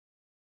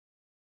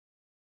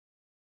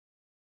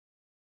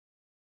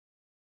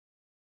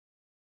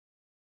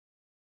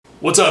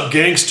What's up,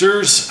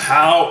 gangsters?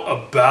 How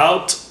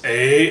about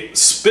a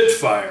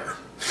Spitfire?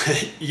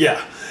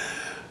 Yeah,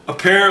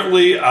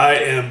 apparently I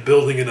am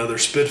building another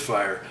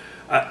Spitfire.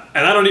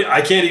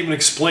 I can't even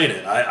explain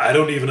it. I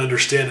don't even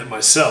understand it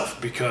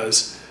myself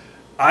because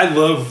I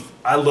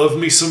love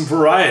me some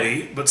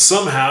variety, but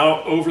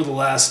somehow over the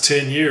last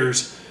 10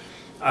 years,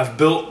 I've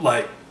built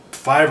like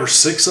 5 or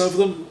 6 of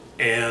them,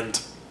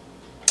 and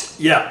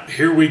yeah,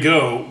 here we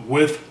go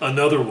with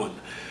another one.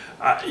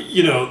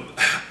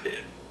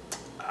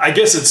 I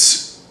guess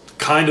it's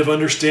kind of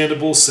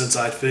understandable since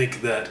I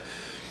think that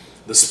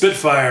the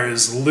Spitfire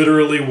is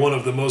literally one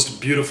of the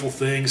most beautiful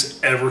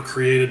things ever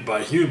created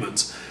by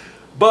humans.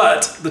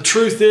 But the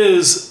truth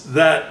is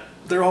that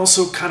they're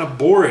also kind of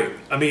boring.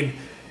 I mean,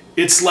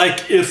 it's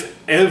like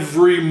if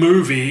every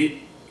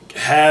movie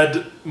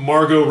had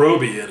Margot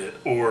Robbie in it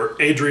or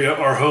Adria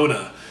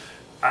Arjona.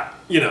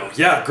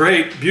 Yeah,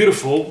 great,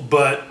 beautiful,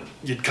 but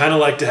you'd kind of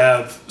like to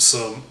have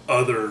some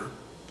other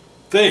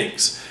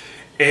things.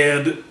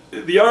 And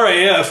the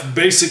RAF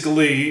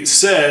basically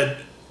said,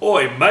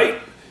 "Oi, mate,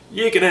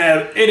 you can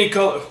have any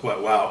color."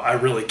 Well, wow, I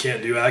really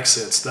can't do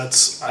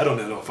accents. I don't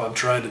know if I'm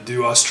trying to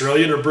do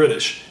Australian or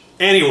British.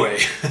 Anyway,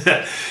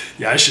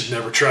 yeah, I should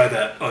never try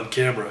that on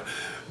camera.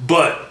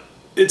 But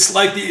it's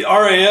like the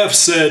RAF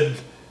said,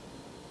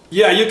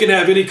 yeah, you can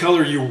have any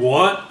color you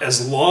want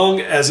as long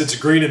as it's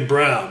green and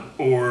brown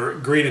or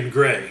green and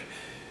gray.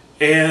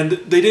 And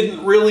they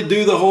didn't really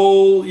do the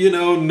whole,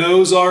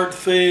 nose art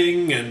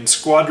thing and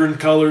squadron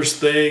colors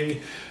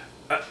thing.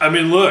 I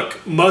mean,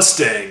 look,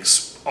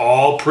 Mustangs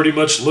all pretty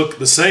much look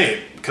the same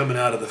coming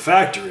out of the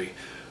factory.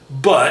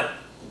 But,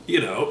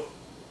 you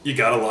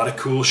got a lot of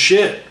cool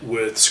shit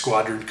with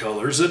squadron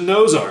colors and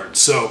nose art.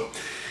 So,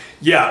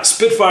 yeah,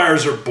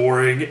 Spitfires are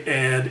boring,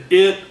 and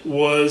it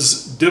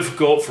was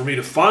difficult for me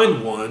to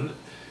find one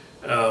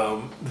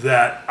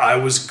that I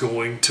was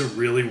going to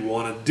really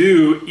want to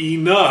do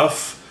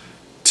enough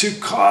to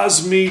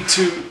cause me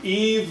to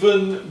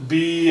even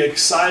be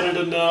excited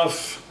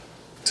enough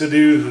to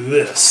do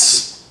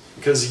this.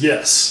 Because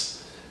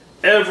yes,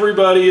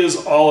 everybody is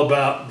all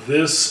about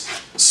this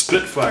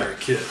Spitfire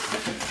kit.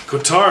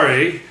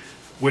 Kotare,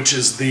 which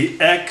is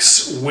the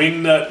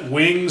ex-Wingnut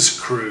Wings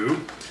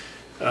crew,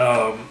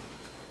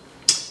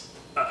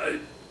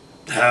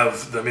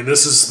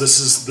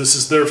 this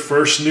is their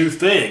first new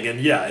thing, and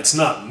yeah, it's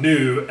not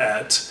new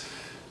at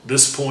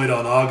this point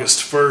on August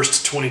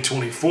 1st,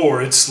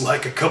 2024. It's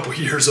like a couple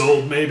years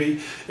old,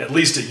 maybe at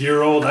least a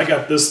year old. I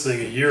got this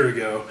thing a year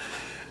ago,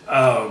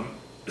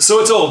 so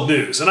it's old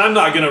news, and I'm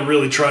not going to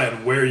really try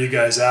and wear you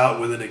guys out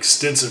with an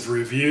extensive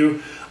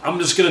review. I'm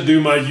just going to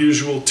do my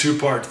usual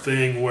 2-part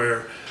thing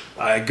where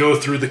I go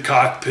through the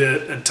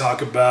cockpit and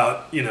talk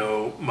about,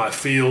 my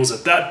feels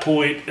at that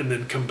point, and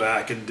then come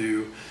back and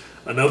do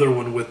another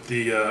one with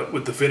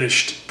the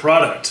finished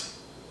product.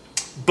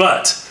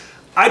 But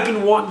I've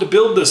been wanting to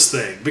build this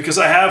thing because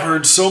I have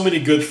heard so many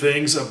good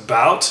things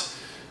about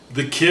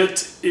the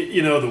kit,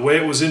 the way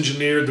it was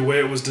engineered, the way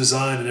it was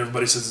designed, and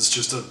everybody says it's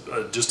just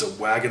a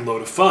wagon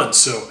load of fun.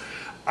 So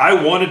I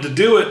wanted to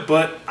do it,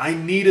 but I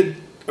needed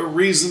a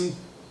reason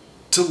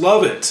to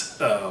love it.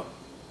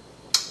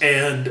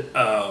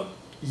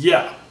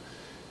 Yeah,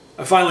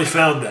 I finally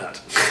found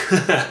that.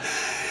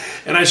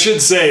 And I should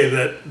say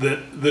that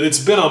it's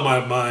been on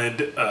my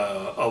mind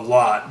a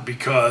lot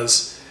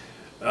because,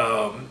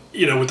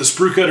 with the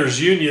Sprue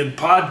Cutters Union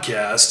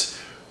podcast,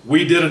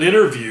 we did an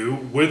interview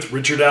with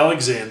Richard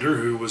Alexander,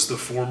 who was the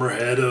former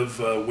head of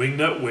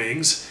Wingnut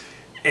Wings,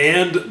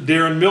 and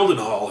Darren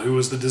Mildenhall, who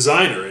was the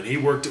designer, and he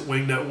worked at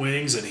Wingnut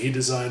Wings and he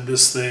designed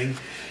this thing.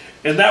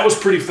 And that was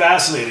pretty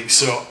fascinating.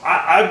 So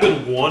I've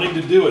been wanting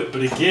to do it,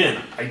 but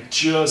again, I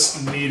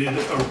just needed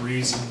a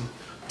reason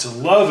to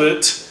love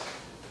it,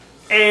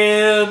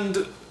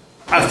 and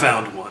I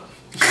found one.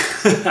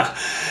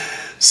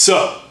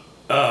 So,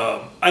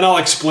 and I'll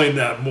explain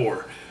that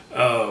more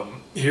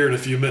here in a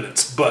few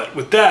minutes. But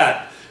with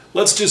that,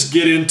 let's just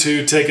get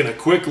into taking a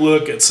quick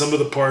look at some of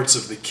the parts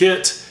of the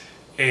kit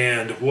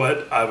and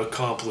what I've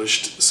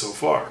accomplished so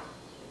far.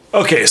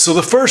 Okay, so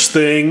the first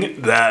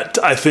thing that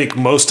I think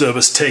most of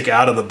us take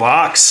out of the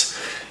box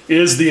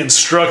is the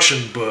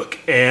instruction book.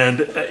 And,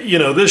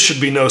 this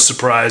should be no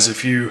surprise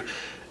if you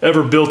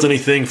ever built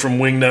anything from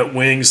Wingnut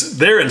Wings.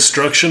 Their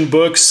instruction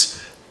books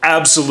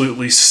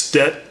absolutely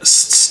set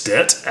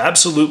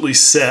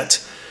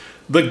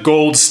the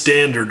gold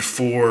standard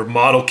for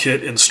model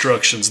kit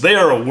instructions. They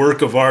are a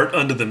work of art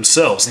unto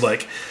themselves.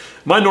 Like,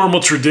 my normal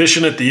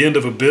tradition at the end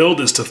of a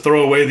build is to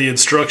throw away the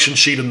instruction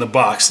sheet in the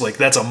box. Like,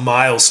 that's a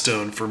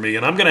milestone for me,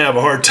 and I'm gonna have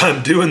a hard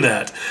time doing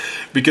that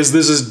because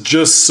this is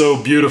just so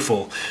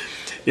beautiful.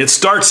 It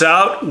starts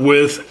out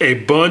with a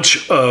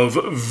bunch of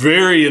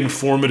very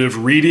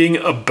informative reading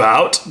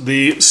about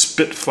the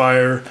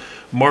Spitfire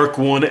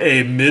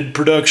mk1a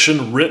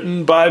mid-production,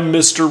 written by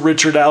Mr.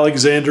 Richard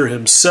Alexander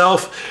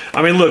himself.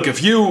 I mean, look,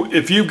 if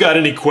you've got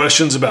any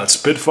questions about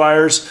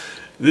Spitfires,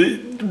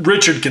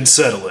 Richard can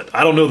settle it.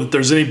 I don't know that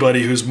there's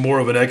anybody who's more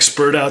of an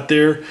expert out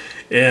there,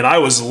 and I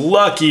was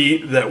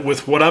lucky that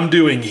with what I'm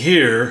doing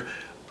here,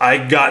 I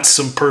got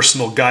some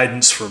personal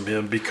guidance from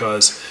him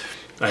because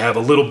I have a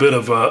little bit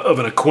of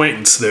an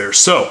acquaintance there.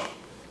 So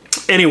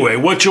anyway,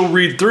 what you'll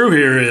read through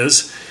here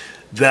is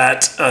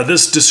that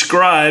this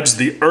describes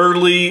the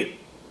early,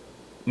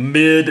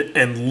 mid,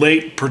 and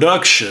late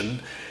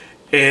production,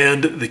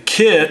 and the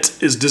kit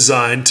is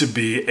designed to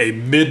be a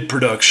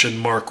mid-production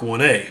Mark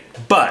 1A.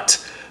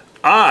 But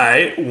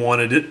I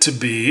want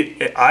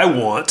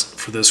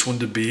for this one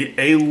to be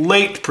a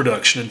late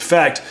production. In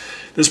fact,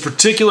 this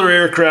particular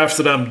aircraft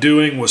that I'm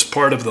doing was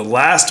part of the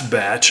last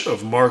batch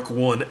of Mark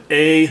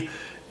 1A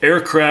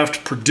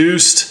aircraft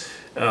produced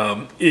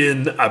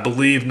in, I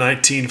believe,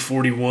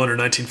 1941 or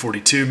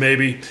 1942,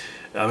 maybe.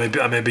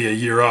 I may be a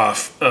year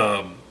off.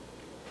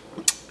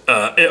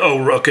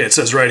 Okay, it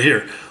says right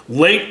here,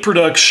 late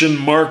production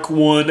Mark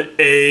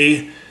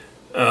 1A,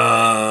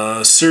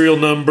 serial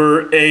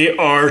number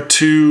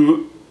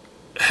AR2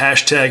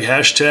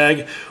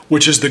 ##,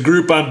 which is the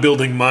group I'm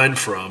building mine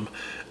from.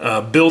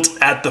 Built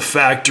at the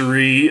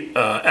factory,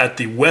 at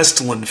the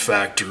Westland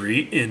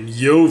factory in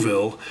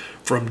Yeovil,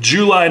 from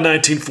July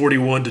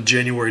 1941 to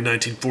January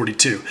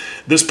 1942.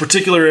 This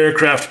particular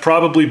aircraft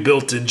probably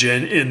built in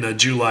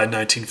July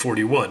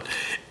 1941.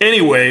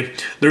 Anyway,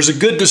 there's a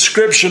good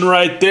description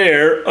right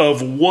there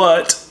of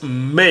what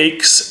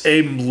makes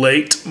a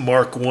late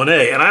Mark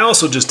 1A. And I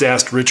also just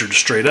asked Richard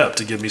straight up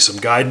to give me some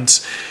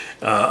guidance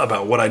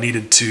about what I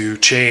needed to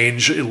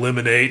change,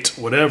 eliminate,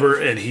 whatever,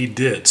 and he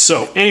did.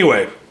 So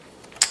anyway,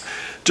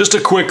 just a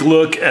quick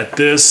look at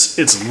this.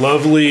 It's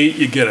lovely.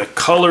 You get a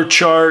color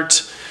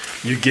chart.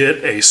 You get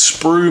a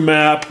sprue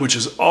map, which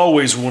is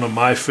always one of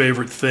my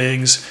favorite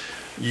things.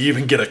 You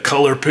even get a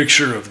color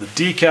picture of the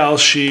decal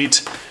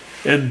sheet.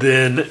 And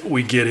then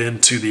we get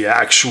into the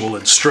actual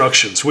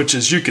instructions, which,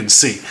 as you can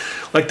see,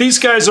 like, these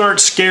guys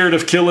aren't scared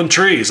of killing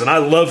trees, and I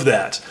love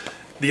that.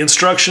 The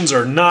instructions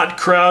are not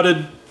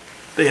crowded.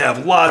 They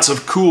have lots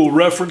of cool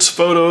reference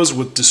photos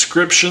with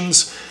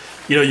descriptions.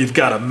 You know, you've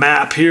got a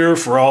map here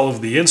for all of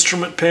the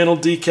instrument panel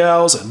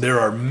decals, and there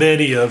are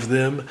many of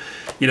them.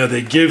 You know,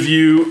 they give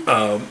you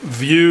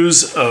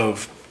views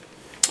of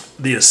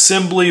the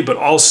assembly, but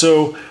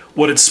also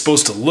what it's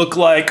supposed to look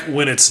like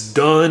when it's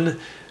done.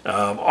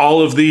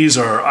 All of these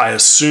are, I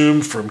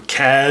assume, from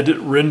CAD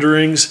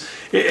renderings.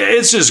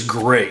 It's just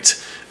great.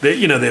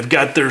 They've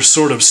got their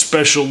sort of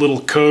special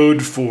little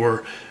code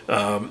for,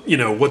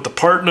 what the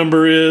part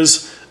number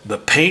is, the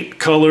paint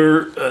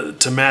color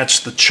to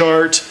match the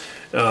chart,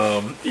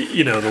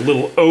 the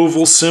little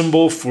oval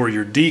symbol for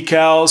your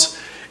decals.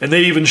 And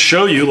they even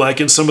show you,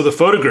 like in some of the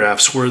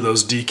photographs, where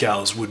those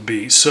decals would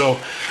be. So,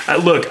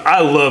 look,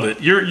 I love it.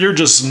 You're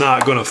just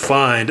not going to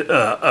find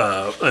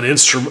an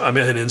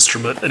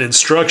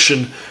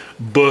instruction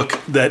book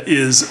that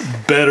is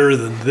better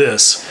than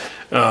this.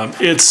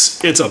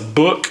 It's a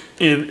book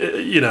in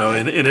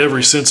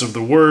every sense of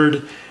the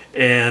word,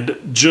 and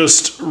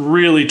just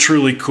really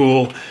truly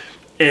cool.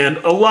 And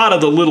a lot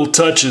of the little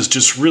touches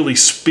just really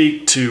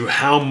speak to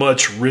how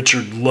much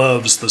Richard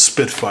loves the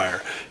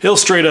Spitfire. He'll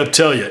straight up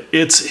tell you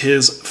it's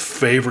his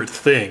favorite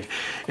thing.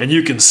 And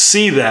you can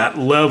see that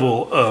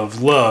level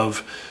of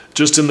love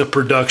just in the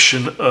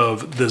production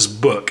of this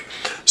book.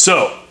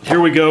 So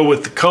here we go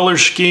with the color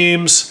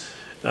schemes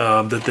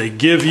that they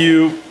give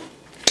you.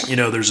 You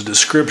know, there's a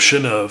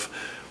description of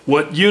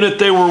what unit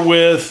they were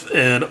with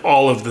and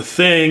all of the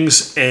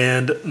things,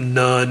 and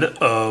none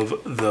of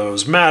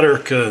those matter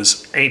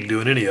because ain't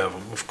doing any of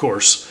them, of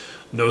course.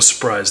 No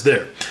surprise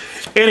there.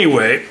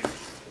 Anyway,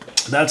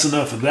 that's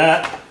enough of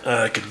that.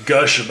 I could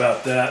gush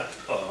about that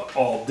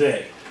all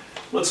day.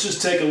 Let's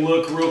just take a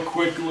look real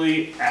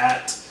quickly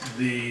at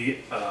the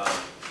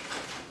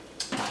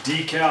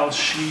decal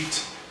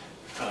sheet.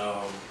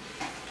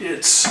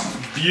 It's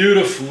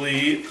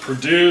beautifully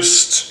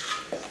produced,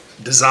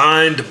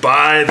 designed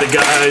by the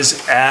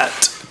guys at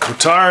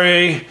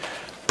Kotare,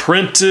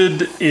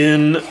 printed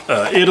in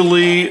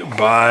Italy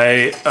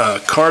by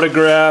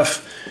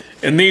Cartograph,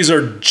 and these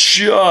are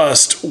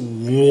just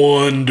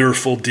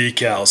wonderful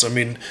decals. I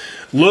mean,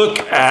 look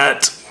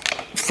at,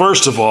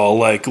 first of all,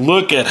 like,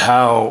 look at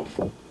how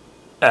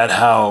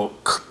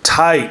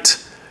tight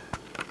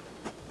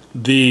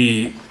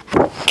the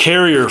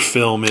carrier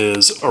film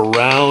is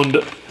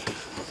around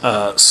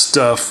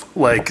stuff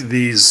like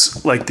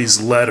these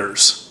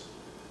letters.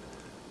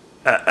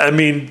 I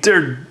mean,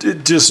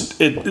 it's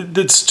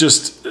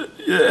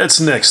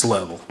next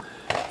level,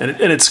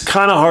 and it's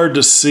kind of hard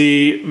to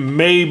see.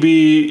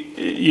 Maybe,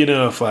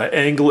 if I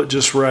angle it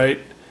just right,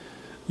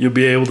 you'll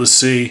be able to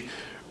see.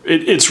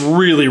 It's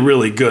really,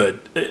 really good.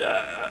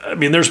 I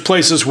mean, there's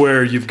places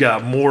where you've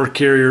got more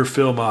carrier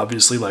film,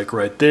 obviously, like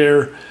right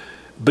there,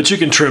 but you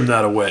can trim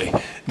that away.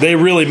 They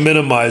really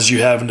minimize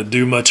you having to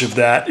do much of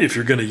that if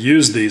you're going to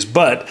use these.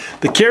 But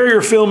the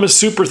carrier film is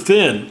super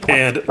thin,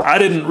 and I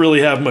didn't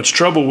really have much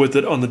trouble with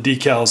it on the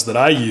decals that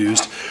I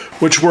used,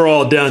 which were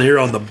all down here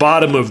on the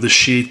bottom of the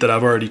sheet that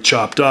I've already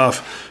chopped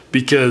off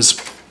because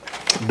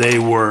they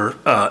were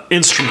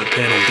instrument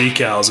panel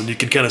decals, and you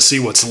can kind of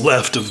see what's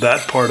left of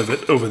that part of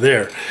it over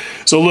there.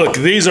 So look,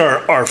 these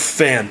are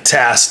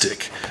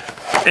fantastic.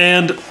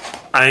 And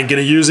I ain't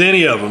gonna use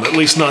any of them, at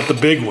least not the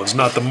big ones,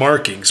 not the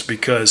markings,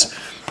 because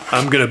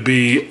I'm gonna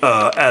be,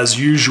 as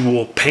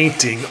usual,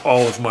 painting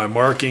all of my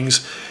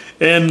markings,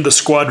 and the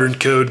squadron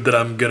code that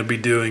I'm gonna be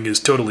doing is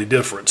totally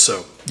different,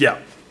 so yeah.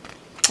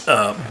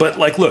 But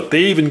like, look,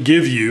 they even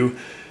give you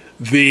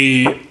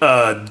the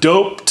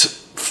doped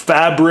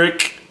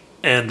fabric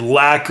and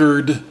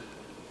lacquered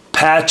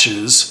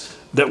patches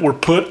that were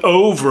put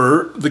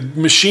over the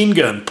machine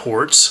gun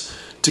ports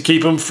to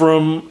keep them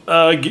from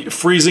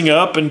freezing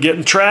up and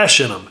getting trash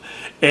in them.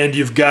 And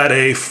you've got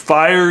a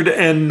fired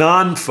and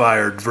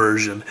non-fired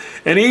version.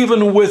 And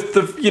even with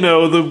the, you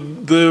know,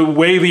 the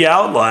wavy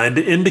outline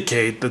to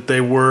indicate that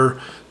they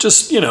were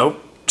just, you know,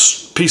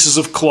 pieces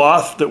of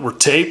cloth that were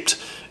taped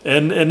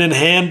and then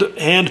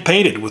hand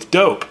painted with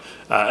dope.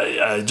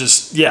 I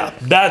just, yeah,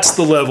 that's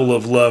the level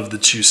of love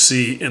that you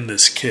see in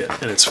this kit,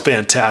 and it's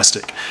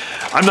fantastic.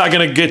 I'm not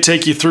going to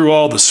take you through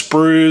all the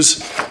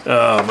sprues.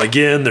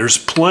 Again, there's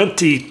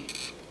plenty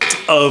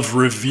of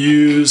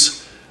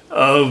reviews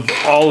of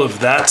all of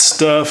that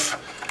stuff,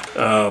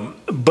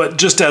 but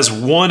just as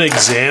one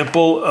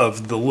example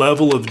of the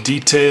level of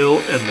detail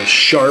and the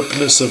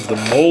sharpness of the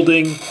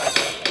molding,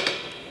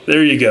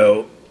 there you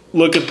go.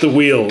 Look at the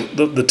wheel,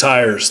 the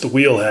tires, the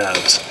wheel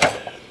halves.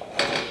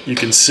 You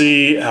can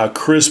see how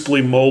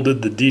crisply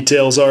molded the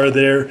details are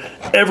there.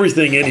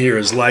 Everything in here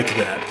is like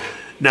that.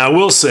 Now, I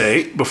will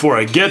say, before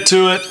I get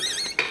to it,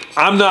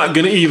 I'm not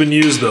going to even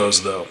use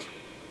those, though.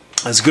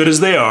 As good as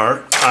they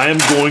are, I am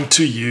going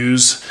to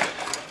use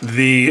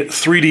the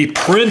 3D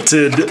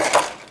printed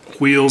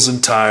wheels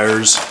and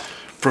tires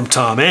from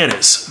Tom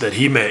Annis that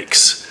he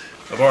makes.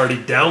 I've already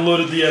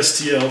downloaded the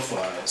STL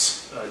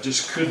files. I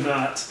just could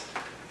not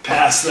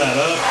pass that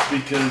up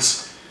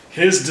because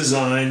his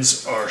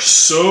designs are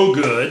so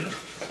good,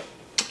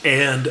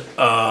 and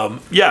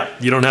yeah,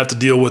 you don't have to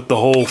deal with the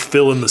whole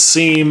fill in the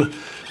seam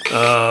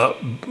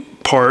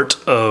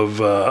part of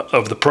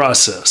the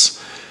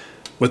process.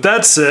 With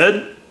that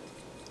said,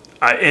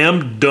 I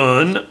am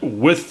done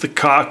with the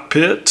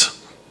cockpit.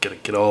 Gotta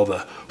get all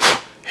the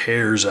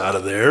hairs out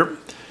of there.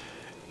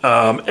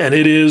 And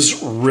it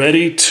is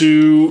ready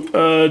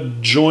to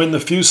join the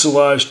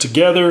fuselage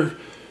together,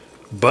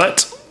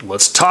 but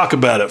let's talk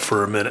about it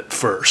for a minute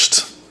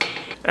first.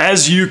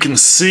 As you can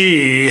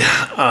see,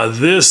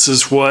 this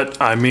is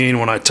what I mean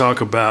when I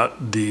talk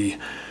about the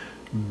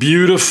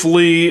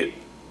beautifully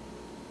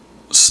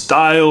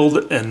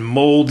styled and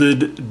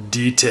molded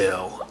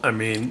detail. I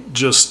mean,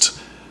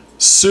 just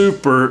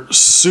super,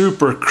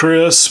 super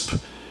crisp.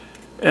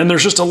 And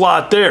there's just a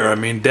lot there. I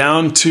mean,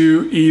 down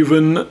to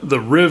even the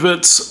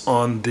rivets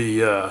on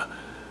the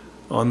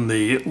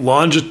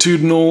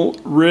longitudinal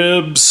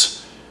ribs.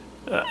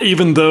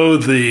 Even though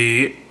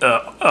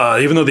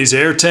these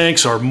air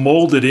tanks are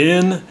molded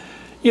in,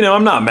 you know,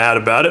 I'm not mad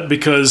about it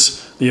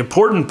because the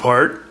important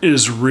part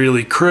is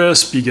really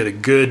crisp. You get a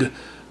good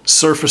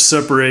surface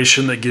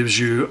separation that gives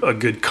you a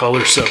good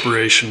color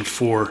separation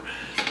for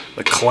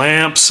the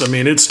clamps. I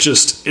mean, it's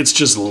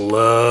just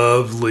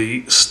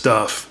lovely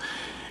stuff.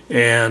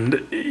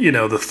 And, you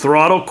know, the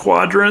throttle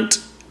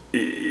quadrant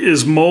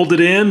is molded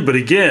in, but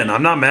again,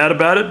 I'm not mad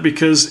about it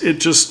because it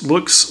just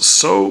looks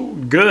so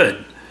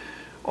good.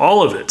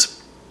 All of it.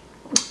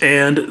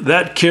 And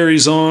that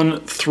carries on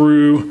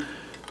through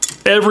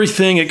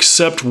everything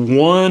except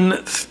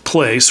one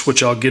place,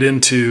 which I'll get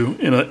into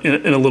in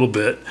a little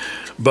bit.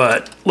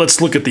 But let's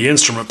look at the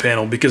instrument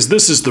panel, because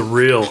this is the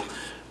real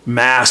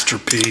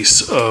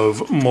masterpiece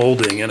of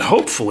molding, and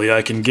hopefully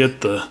I can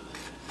get the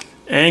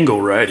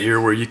angle right here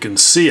where you can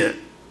see it.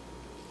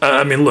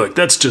 I mean, look,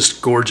 that's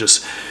just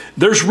gorgeous.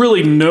 There's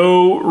really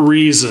no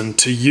reason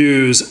to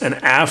use an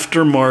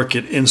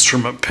aftermarket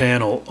instrument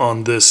panel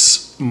on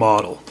this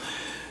model.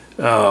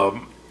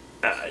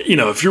 You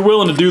know, if you're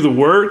willing to do the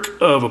work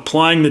of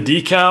applying the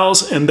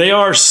decals, and they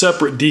are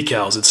separate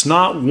decals. It's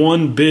not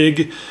one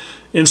big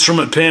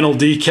instrument panel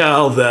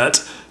decal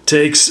that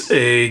takes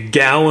a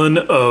gallon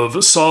of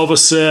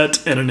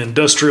Solvaset and an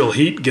industrial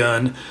heat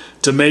gun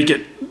to make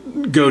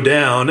it go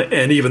down,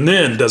 and even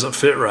then doesn't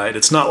fit right.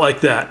 It's not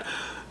like that.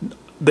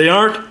 They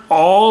aren't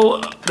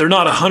all, they're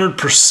not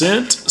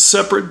 100%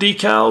 separate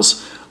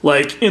decals.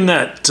 Like in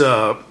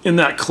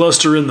that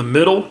cluster in the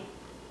middle,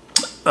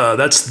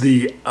 that's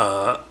the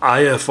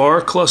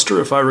IFR cluster,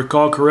 if I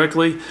recall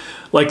correctly.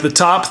 Like the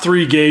top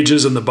 3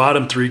 gauges and the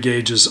bottom 3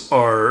 gauges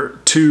are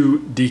 2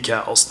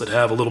 decals that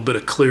have a little bit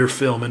of clear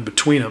film in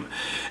between them.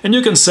 And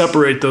you can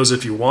separate those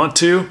if you want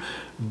to,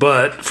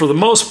 but for the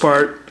most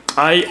part,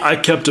 I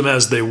kept them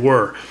as they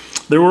were.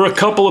 There were a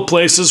couple of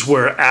places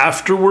where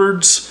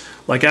afterwards,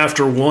 like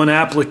after one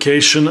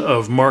application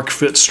of Mark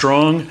Fit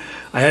Strong,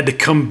 I had to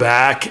come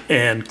back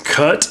and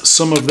cut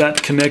some of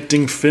that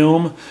connecting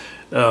film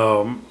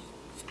and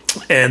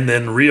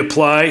then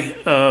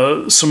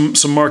reapply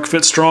some Mark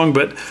Fit Strong.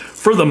 But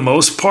for the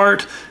most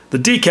part, the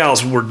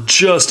decals were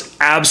just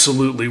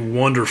absolutely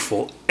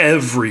wonderful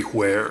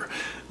everywhere.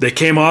 They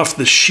came off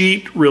the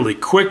sheet really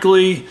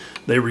quickly.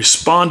 They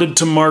responded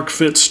to Mark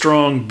Fit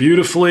Strong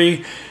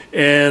beautifully.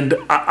 and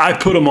I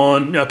put them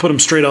on. I put them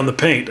straight on the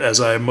paint, as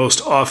I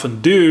most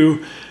often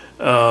do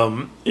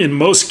in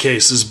most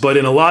cases. But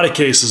in a lot of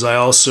cases, I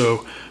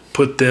also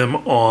put them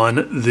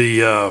on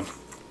the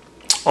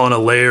on a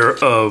layer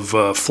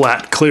of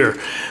flat clear.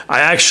 I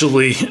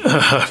actually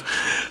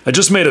I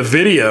just made a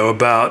video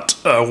about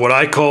what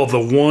I call the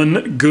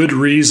one good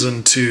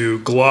reason to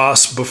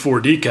gloss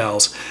before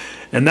decals,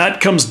 and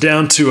that comes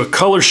down to a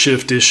color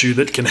shift issue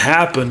that can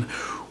happen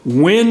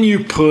when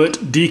you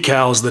put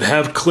decals that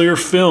have clear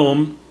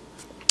film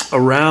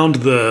around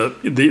the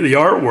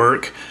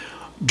artwork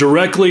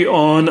directly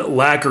on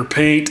lacquer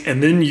paint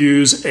and then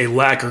use a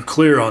lacquer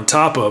clear on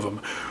top of them,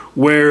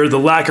 where the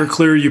lacquer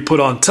clear you put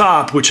on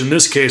top, which in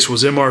this case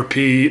was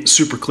MRP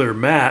Super Clear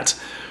Matte,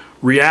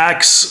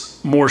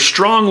 reacts more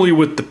strongly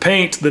with the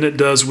paint than it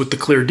does with the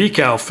clear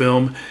decal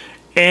film,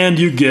 and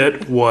you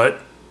get what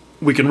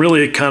we can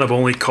really kind of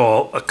only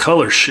call a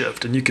color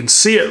shift. And you can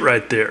see it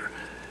right there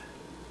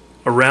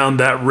around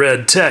that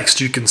red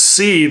text. You can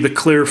see the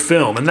clear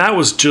film, and that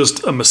was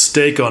just a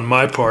mistake on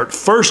my part.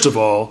 First of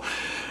all,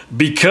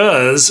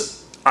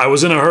 because I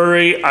was in a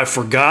hurry, I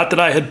forgot that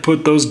I had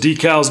put those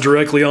decals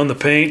directly on the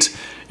paint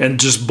and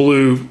just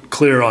blew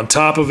clear on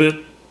top of it.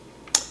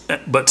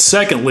 But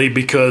secondly,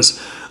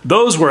 because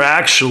those were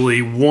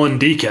actually one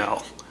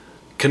decal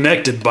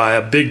connected by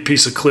a big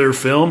piece of clear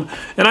film,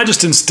 and I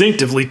just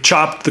instinctively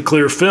chopped the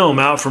clear film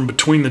out from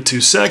between the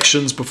two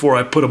sections before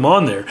I put them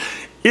on there.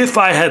 If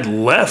I had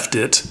left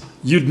it,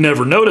 you'd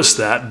never notice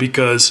that,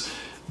 because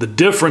the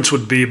difference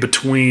would be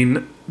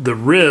between the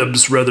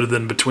ribs rather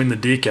than between the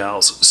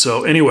decals.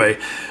 So anyway,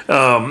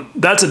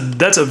 that's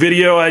a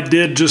video I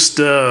did just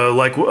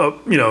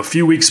a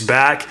few weeks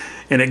back,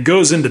 and it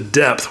goes into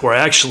depth where I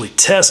actually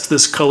test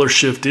this color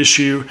shift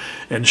issue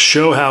and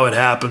show how it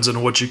happens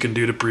and what you can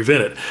do to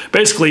prevent it.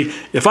 Basically,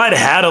 if I'd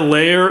had a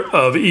layer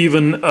of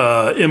even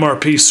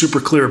MRP Super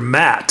Clear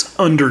Matte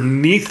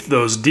underneath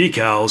those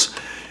decals,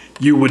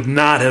 you would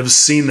not have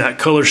seen that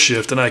color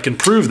shift, and I can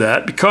prove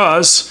that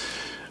because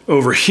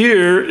over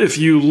here, if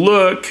you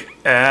look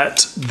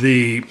at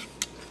the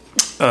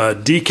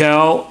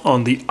decal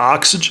on the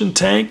oxygen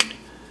tank,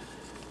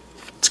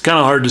 it's kind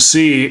of hard to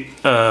see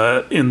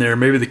in there.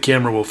 Maybe the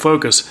camera will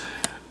focus,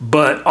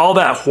 but all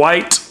that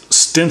white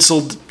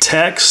stenciled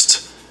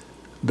text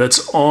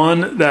that's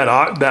on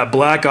that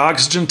black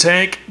oxygen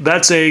tank,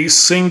 that's a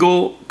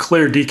single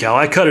clear decal.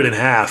 I cut it in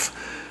half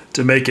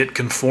to make it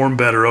conform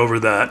better over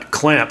that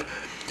clamp,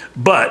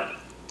 but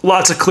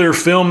lots of clear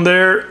film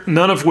there,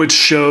 none of which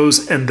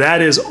shows, and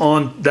that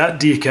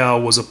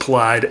decal was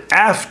applied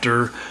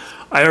after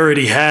I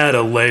already had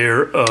a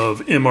layer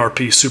of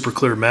MRP Super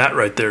Clear Matte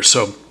right there.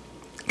 So,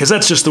 because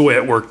that's just the way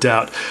it worked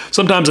out.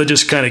 Sometimes I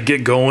just kind of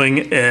get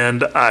going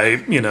and I,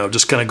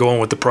 just kind of go on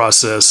with the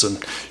process,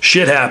 and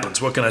shit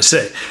happens. What can I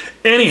say?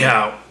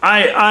 Anyhow,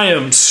 I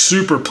am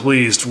super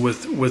pleased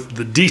with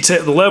the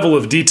detail, the level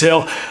of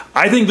detail.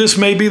 I think this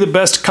may be the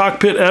best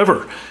cockpit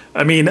ever.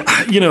 I mean,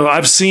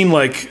 I've seen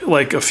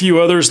like a few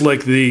others,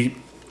 like the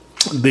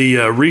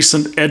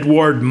recent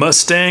Edward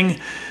Mustang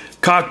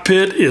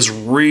cockpit is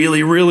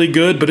really, really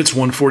good, but it's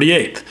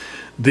 1/48.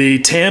 The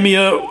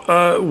Tamiya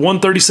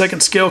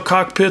 1/32 scale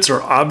cockpits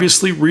are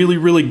obviously really,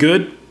 really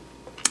good,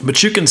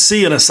 but you can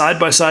see in a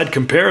side-by-side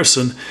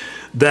comparison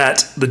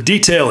that the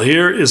detail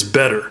here is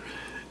better.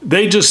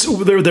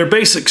 Their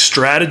basic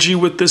strategy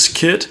with this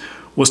kit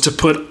was to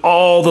put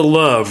all the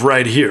love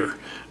right here,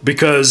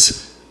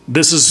 because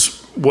this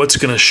is what's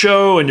going to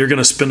show, and you're going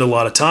to spend a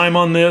lot of time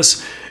on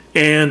this,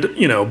 and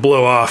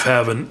blow off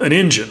having an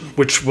engine,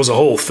 which was a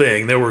whole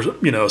thing. There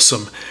were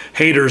some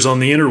haters on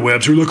the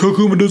interwebs who were like, how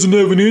come it doesn't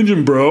have an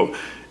engine, bro?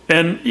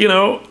 And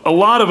a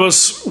lot of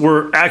us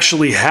were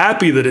actually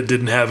happy that it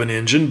didn't have an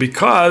engine,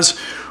 because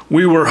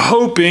we were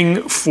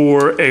hoping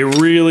for a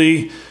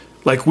really,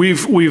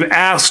 we've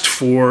asked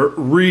for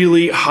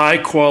really high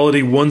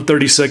quality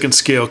 1/32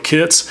 scale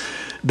kits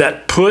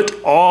that put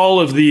all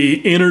of the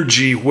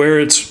energy where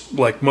it's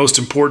most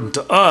important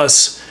to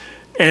us,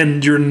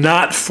 and you're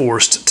not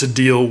forced to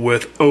deal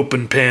with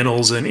open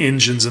panels and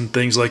engines and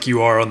things like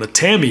you are on the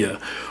Tamiya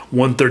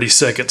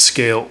 1/32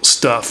 scale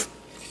stuff.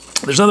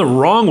 There's nothing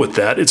wrong with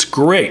that. It's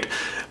great,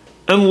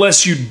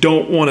 unless you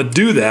don't want to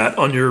do that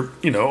on your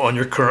on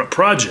your current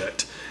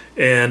project.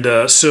 And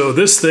so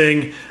this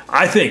thing,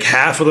 I think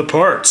half of the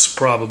parts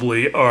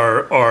probably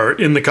are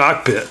in the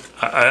cockpit.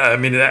 I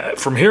mean,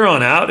 from here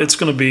on out, it's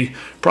going to be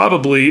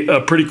probably a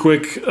pretty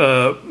quick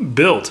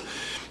build,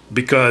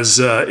 because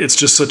it's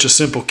just such a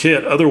simple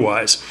kit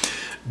otherwise.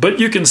 But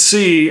you can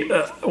see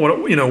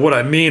what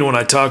I mean when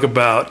I talk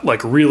about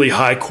really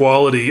high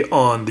quality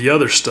on the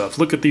other stuff.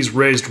 Look at these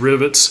raised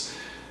rivets.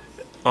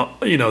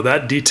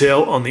 That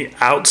detail on the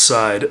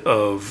outside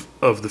of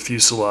the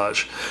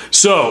fuselage.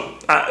 So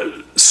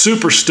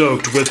super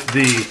stoked with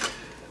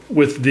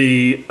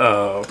the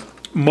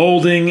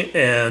molding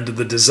and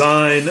the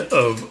design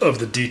of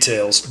the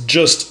details.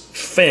 Just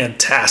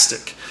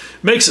fantastic.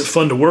 Makes it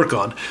fun to work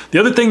on. The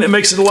other thing that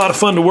makes it a lot of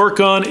fun to work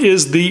on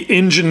is the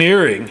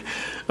engineering.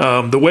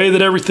 The way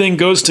that everything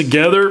goes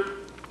together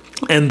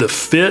and the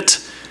fit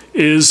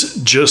is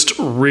just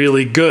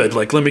really good.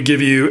 Like, let me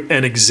give you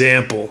an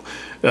example.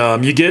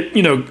 You get,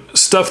 you know,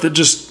 stuff that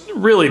just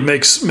really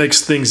makes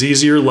things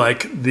easier,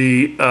 like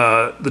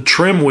the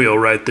trim wheel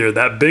right there,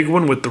 that big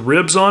one with the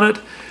ribs on it.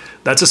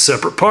 That's a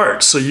separate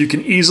part, so you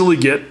can easily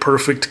get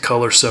perfect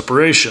color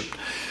separation.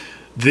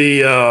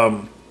 The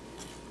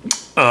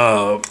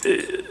way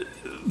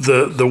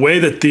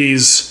that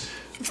these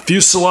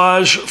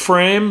fuselage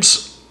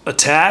frames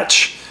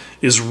attach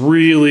is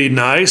really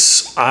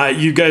nice.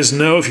 You guys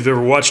know, if you've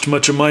ever watched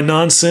much of my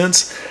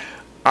nonsense,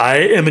 I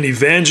am an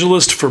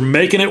evangelist for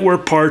making it where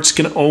parts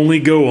can only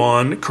go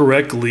on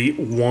correctly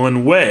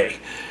one way.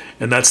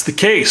 And that's the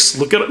case.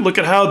 Look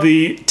at how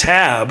the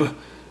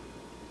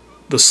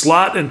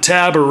slot and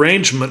tab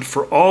arrangement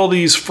for all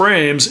these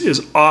frames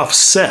is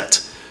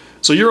offset.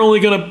 So you're only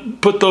going to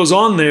put those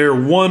on there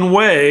one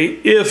way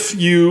if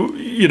you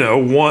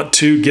want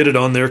to get it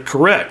on there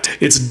correct.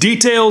 It's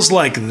details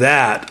like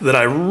that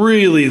I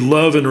really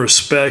love and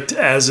respect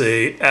as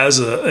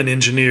an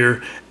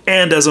engineer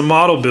and as a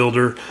model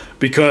builder,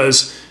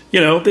 because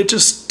it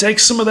just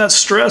takes some of that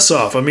stress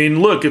off. I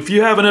mean, look, if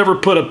you haven't ever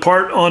put a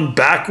part on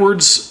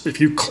backwards, if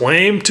you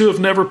claim to have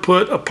never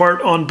put a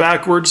part on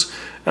backwards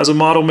as a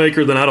model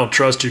maker, then I don't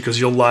trust you, because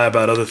you'll lie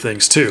about other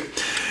things too.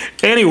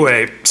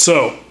 Anyway,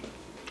 so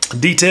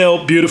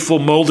detail, beautiful.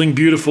 Molding,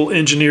 beautiful.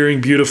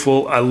 Engineering,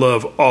 beautiful. I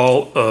love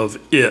all of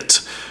it,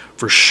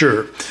 for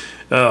sure.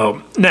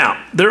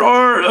 Now, there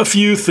are a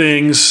few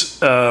things,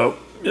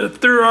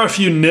 there are a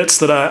few nits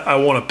that I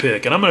want to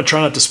pick, and I'm going to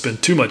try not to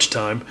spend too much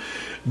time.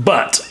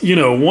 But,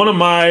 one of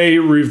my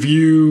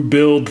review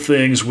build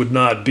things would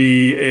not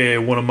be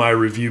one of my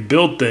review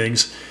build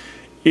things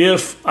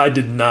if I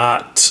did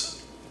not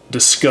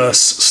discuss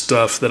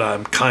stuff that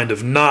I'm kind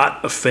of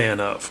not a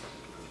fan of.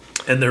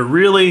 And there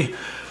really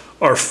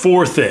are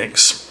 4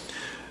 things.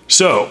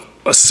 So,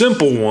 a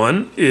simple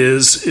one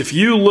is, if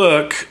you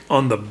look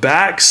on the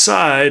back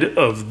side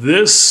of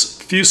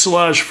this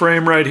fuselage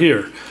frame right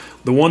here,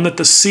 the one that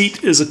the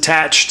seat is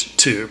attached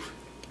to,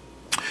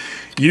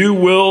 you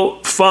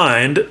will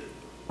find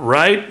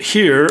right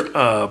here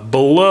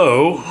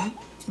below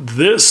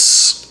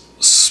this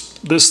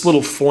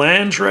little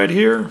flange right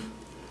here,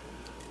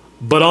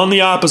 but on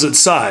the opposite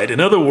side. In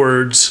other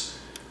words,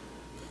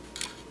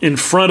 in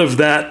front of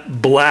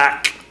that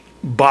black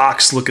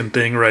box looking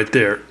thing right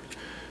there.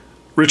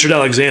 Richard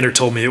Alexander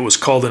told me it was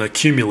called an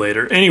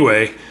accumulator.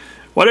 Anyway,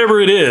 whatever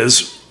it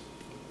is,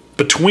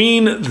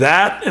 between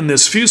that and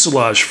this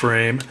fuselage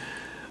frame,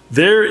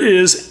 there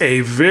is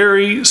a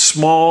very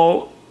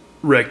small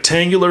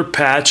rectangular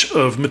patch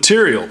of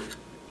material.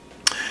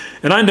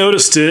 And I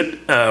noticed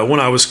it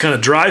when I was kind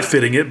of dry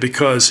fitting it,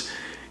 because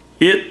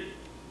it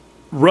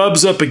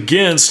rubs up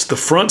against the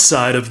front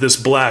side of this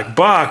black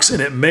box,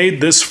 and it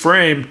made this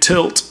frame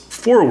tilt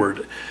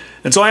forward.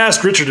 And so I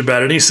asked Richard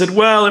about it, and he said,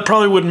 well, it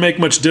probably wouldn't make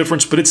much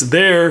difference, but it's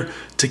there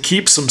to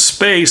keep some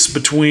space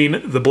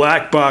between the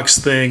black box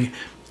thing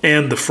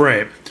and the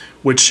frame,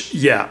 which,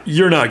 yeah,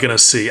 you're not going to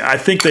see. I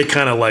think they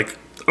kind of like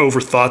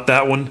overthought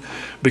that one,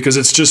 because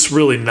it's just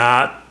really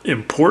not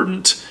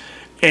important.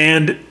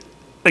 And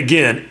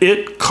again,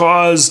 it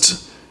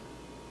caused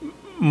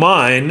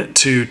mine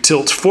to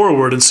tilt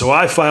forward, and so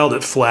I filed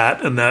it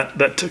flat, and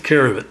that took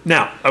care of it.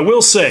 Now, I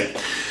will say,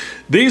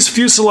 these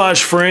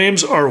fuselage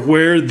frames are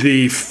where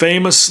the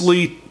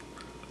famously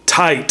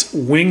tight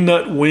wing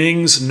nut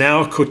wings,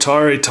 now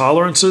kotare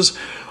tolerances,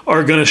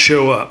 are going to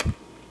show up.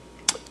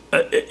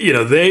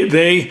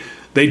 They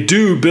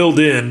do build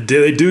in,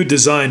 they do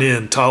design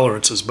in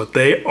tolerances, but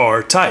they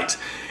are tight,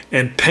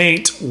 and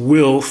paint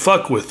will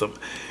fuck with them.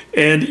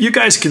 And you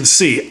guys can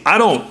see, I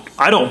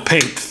don't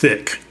paint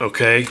thick,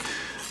 okay?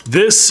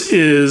 This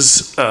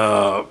is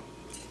a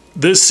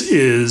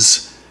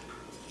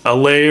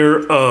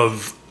layer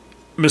of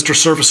Mr.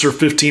 Surfacer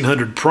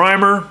 1500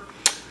 primer,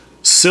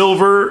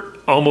 silver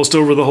almost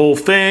over the whole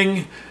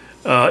thing,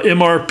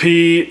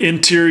 MRP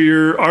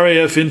interior,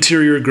 RAF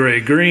interior gray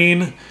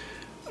green,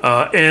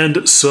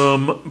 and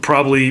some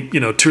probably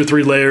 2 or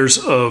 3 layers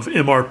of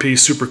MRP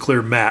super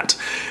clear matte.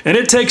 And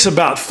it takes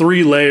about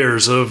 3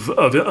 layers of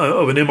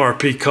an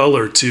MRP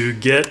color to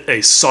get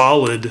a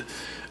solid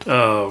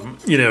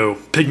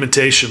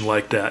pigmentation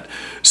like that.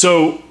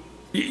 So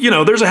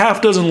there's a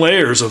half dozen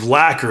layers of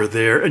lacquer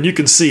there, and you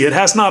can see it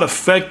has not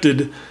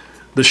affected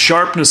the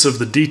sharpness of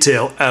the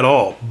detail at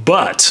all,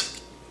 but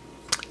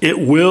it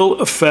will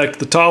affect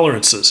the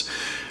tolerances.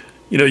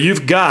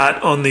 You've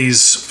got on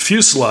these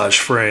fuselage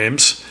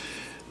frames,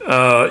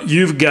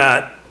 I've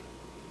got,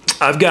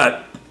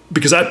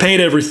 because I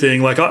paint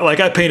everything, like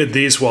I painted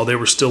these while they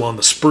were still on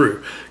the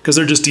sprue, because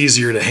they're just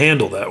easier to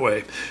handle that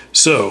way.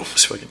 So,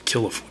 see if I can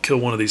kill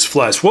one of these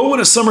flies. What would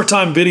a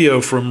summertime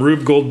video from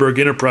Rube Goldberg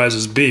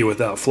Enterprises be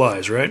without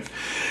flies, right?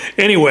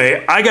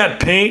 Anyway, I got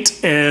paint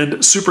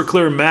and super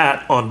clear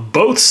matte on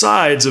both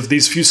sides of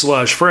these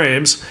fuselage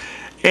frames,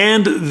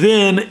 and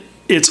then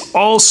it's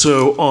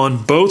also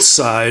on both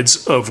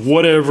sides of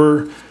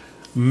whatever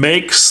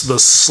makes the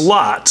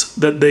slot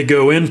that they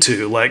go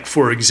into. Like,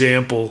 for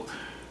example,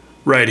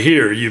 right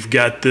here, you've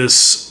got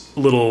this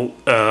little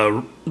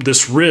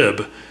this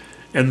rib,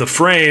 and the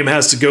frame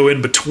has to go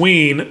in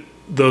between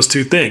those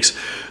two things.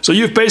 So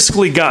you've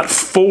basically got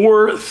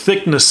 4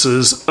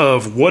 thicknesses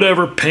of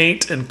whatever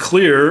paint and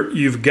clear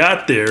you've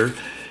got there,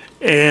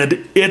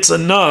 and it's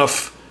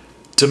enough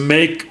to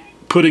make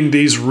putting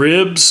these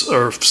ribs,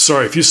 or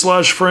sorry,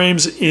 fuselage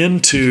frames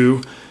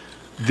into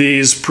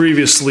these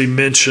previously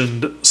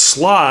mentioned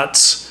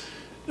slots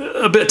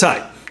a bit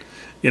tight.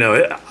 You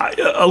know,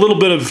 a little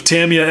bit of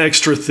Tamiya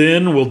extra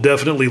thin will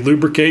definitely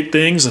lubricate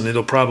things, and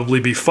it'll probably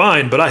be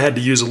fine, but I had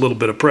to use a little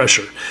bit of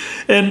pressure.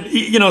 And,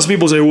 you know, some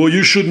people say, well,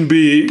 you shouldn't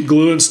be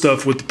gluing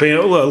stuff with the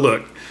paint. Well,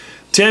 look,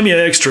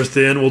 Tamiya extra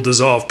thin will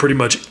dissolve pretty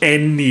much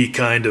any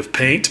kind of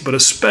paint, but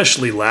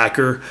especially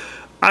lacquer.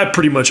 I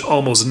pretty much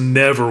almost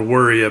never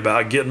worry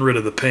about getting rid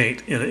of the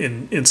paint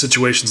in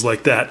situations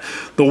like that.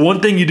 The one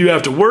thing you do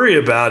have to worry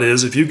about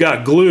is if you've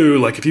got glue,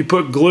 like if you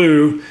put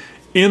glue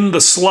in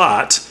the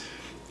slot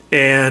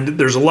and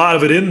there's a lot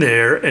of it in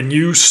there, and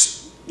you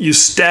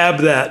stab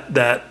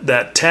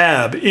that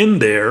tab in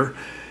there,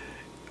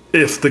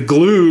 if the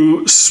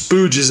glue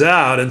spooges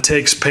out and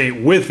takes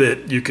paint with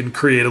it, you can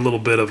create a little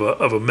bit of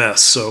a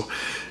mess. So,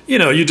 you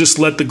know, you just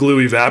let the glue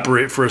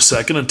evaporate for a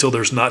second until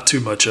there's not too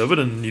much of it,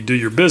 and you do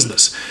your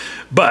business.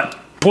 But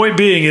point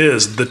being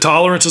is the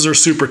tolerances are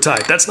super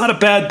tight. That's not a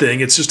bad thing.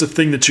 It's just a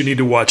thing that you need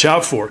to watch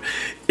out for.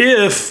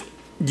 If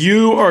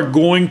you are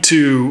going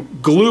to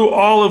glue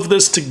all of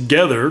this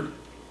together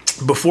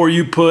before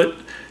you put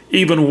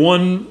even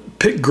 1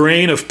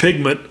 grain of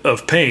pigment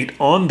of paint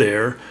on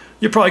there,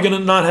 you're probably going to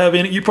not have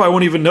any, you probably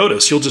won't even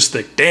notice. You'll just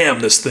think, damn,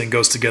 this thing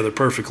goes together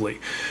perfectly,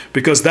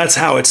 because that's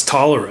how it's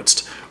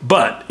toleranced.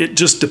 But it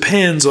just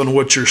depends on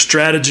what your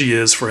strategy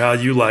is for how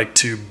you like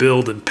to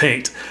build and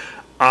paint.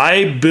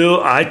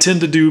 I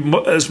tend to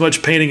do as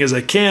much painting as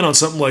I can on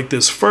something like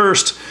this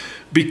first,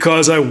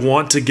 because I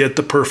want to get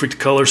the perfect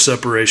color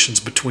separations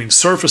between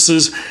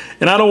surfaces,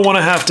 and I don't want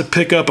to have to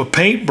pick up a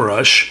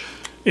paintbrush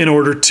in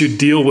order to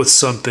deal with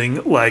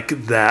something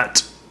like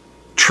that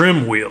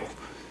trim wheel.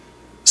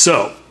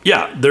 So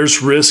yeah,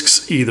 there's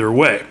risks either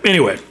way.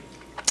 Anyway,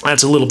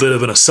 that's a little bit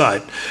of an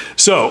aside.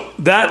 So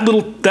that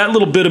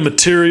little bit of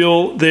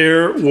material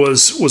there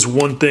was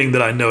one thing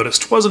that I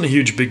noticed. Wasn't a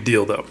huge big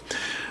deal though.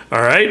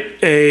 All right,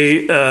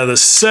 the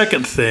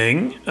second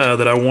thing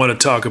that I want to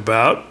talk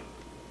about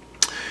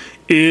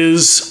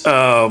is,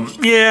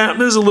 yeah,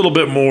 there's a little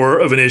bit more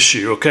of an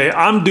issue, okay?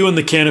 I'm doing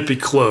the canopy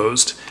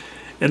closed,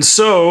 and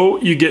so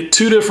you get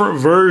 2 different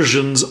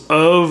versions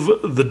of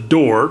the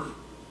door,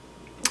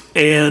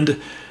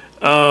 and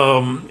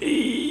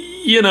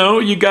you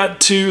know,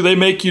 they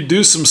make you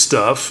do some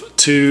stuff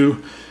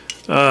to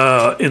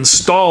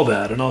install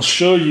that, and I'll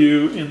show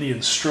you in the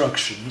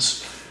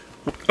instructions.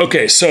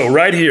 Okay, so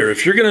right here,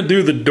 if you're gonna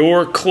do the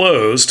door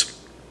closed,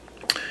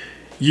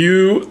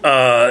 you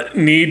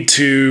need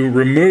to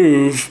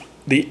remove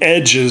the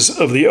edges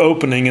of the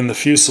opening in the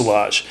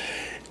fuselage.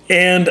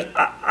 And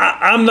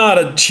I'm not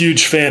a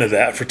huge fan of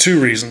that for 2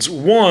 reasons.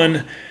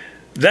 One,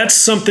 that's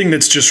something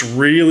that's just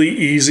really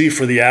easy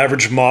for the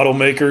average model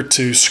maker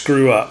to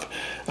screw up.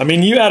 I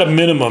mean, you at a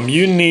minimum,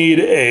 you need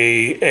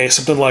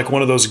something like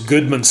one of those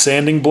Goodman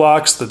sanding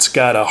blocks that's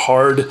got a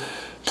hard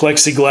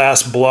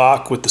plexiglass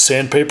block with the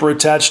sandpaper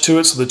attached to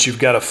it so that you've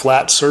got a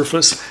flat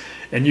surface,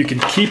 and you can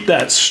keep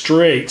that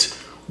straight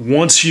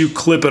once you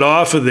clip it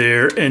off of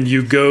there and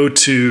you go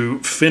to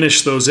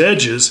finish those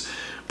edges,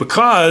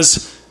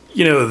 because,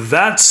 you know,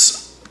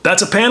 that's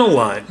a panel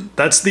line.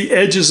 That's the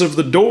edges of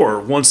the door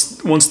once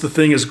the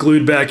thing is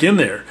glued back in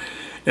there.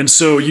 And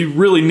so you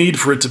really need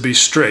for it to be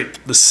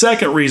straight. The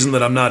second reason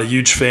that I'm not a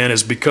huge fan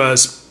is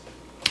because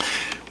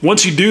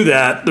once you do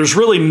that, there's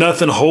really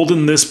nothing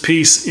holding this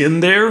piece in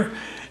there.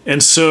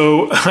 And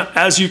so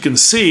as you can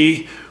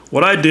see,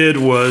 what I did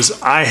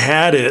was I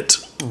had it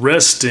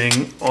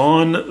resting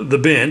on the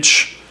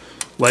bench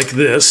like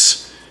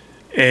this,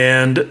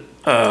 and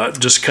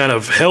just kind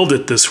of held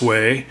it this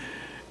way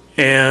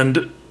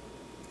and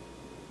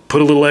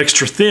put a little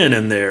extra thin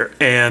in there,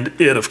 and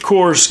it, of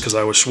course, because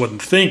I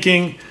wasn't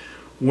thinking,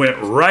 went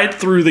right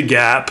through the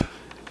gap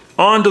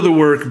onto the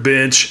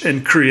workbench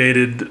and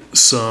created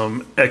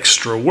some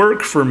extra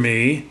work for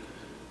me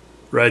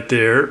right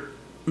there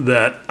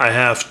that I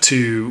have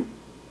to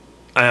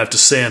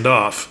sand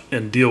off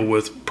and deal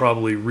with,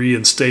 probably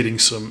reinstating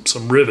some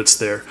rivets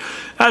there.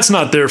 That's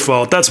not their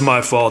fault, that's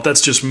my fault,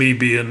 that's just me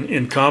being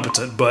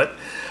incompetent. But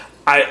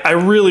I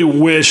really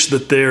wish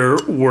that there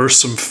were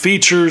some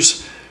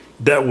features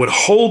that would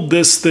hold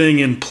this thing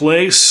in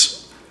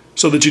place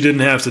so that you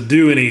didn't have to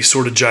do any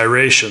sort of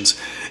gyrations.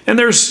 And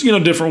there's, you know,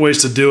 different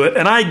ways to do it.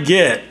 And I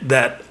get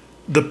that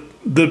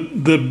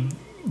the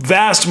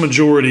vast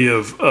majority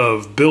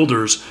of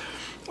builders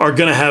are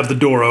gonna have the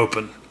door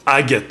open.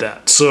 I get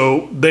that.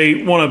 So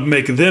they want to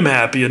make them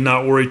happy and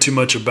not worry too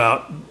much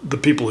about the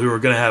people who are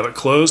going to have it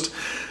closed.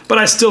 But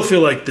I still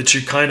feel like that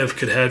you kind of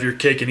could have your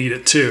cake and eat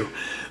it too.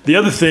 The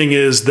other thing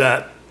is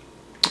that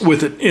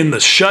with it in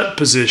the shut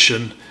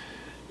position,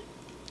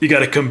 you got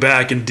to come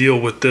back and deal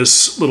with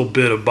this little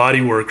bit of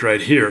body work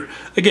right here.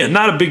 Again,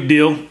 not a big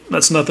deal.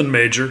 That's nothing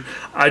major.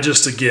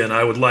 Again,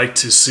 I would like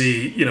to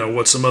see, you know,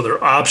 what some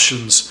other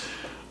options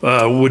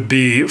would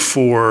be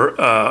for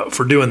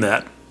doing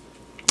that.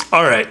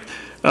 All right.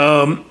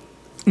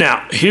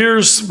 Now,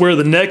 here's where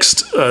the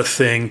next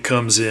thing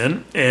comes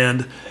in,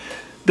 and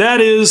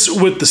that is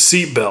with the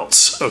seat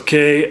belts,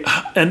 okay?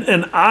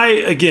 And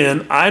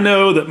I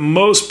know that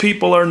most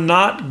people are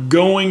not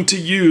going to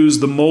use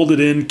the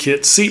molded-in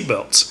kit seat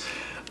belts.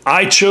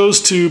 I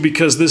chose to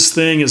because this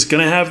thing is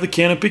going to have the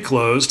canopy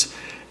closed,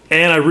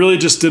 and I really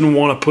just didn't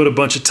want to put a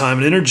bunch of time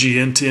and energy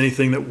into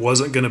anything that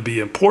wasn't going to be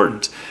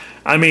important.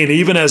 I mean,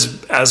 even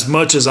as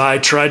much as I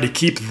tried to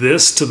keep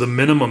this to the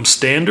minimum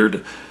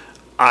standard,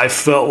 I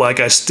felt like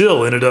I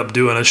still ended up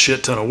doing a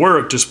shit ton of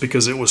work just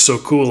because it was so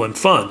cool and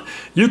fun.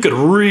 You could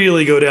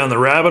really go down the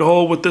rabbit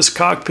hole with this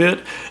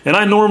cockpit, and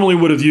I normally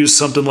would have used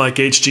something like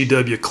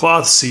HGW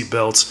cloth seat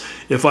belts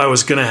if I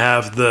was going to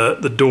have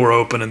the door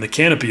open and the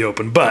canopy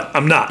open, but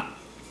I'm not.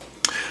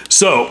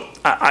 So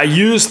I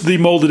used the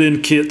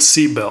molded-in kit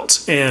seat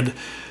belts, and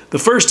the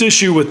first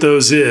issue with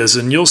those is,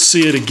 and you'll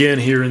see it again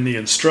here in the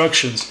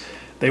instructions,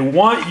 they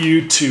want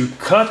you to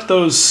cut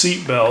those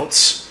seat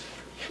belts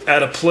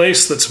at a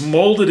place that's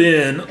molded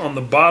in on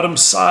the bottom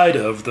side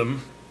of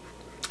them,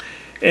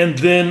 and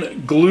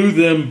then glue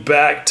them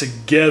back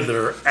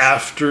together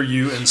after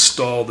you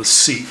install the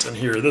seat. And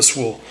here, this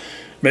will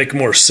make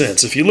more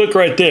sense. If you look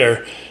right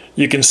there,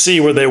 you can see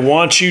where they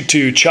want you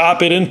to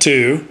chop it in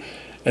two,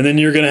 and then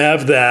you're going to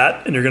have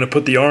that, and you're going to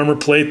put the armor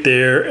plate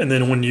there, and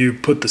then when you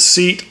put the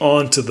seat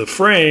onto the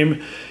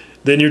frame,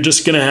 then you're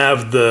just going to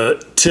have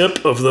the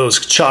tip of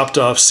those chopped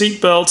off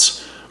seat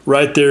belts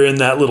right there in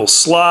that little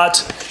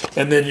slot,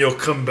 and then you'll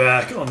come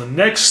back on the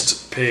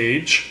next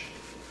page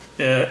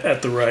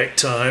at the right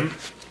time,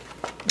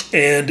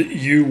 and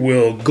you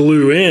will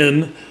glue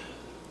in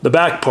the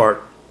back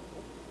part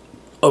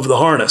of the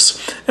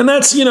harness. And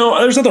that's, you know,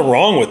 there's nothing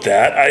wrong with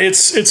that.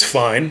 It's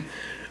fine,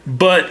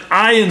 but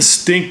I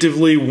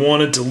instinctively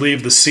wanted to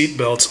leave the seat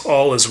belts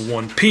all as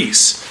one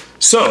piece.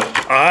 So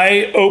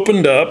I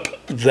opened up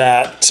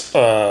that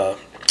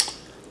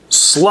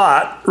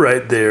slot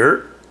right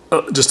there,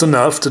 just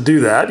enough to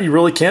do that. You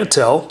really can't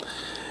tell.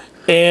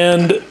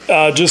 And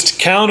just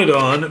counted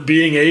on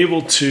being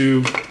able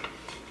to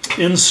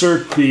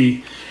insert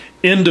the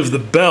end of the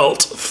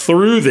belt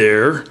through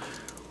there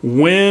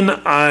when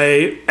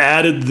I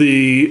added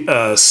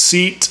the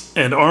seat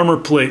and armor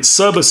plate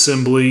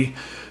subassembly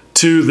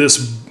to this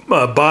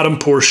bottom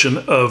portion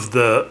of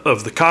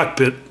the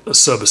cockpit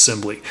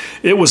subassembly.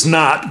 It was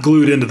not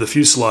glued into the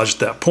fuselage at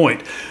that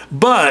point,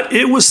 but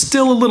it was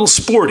still a little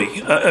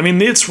sporty. I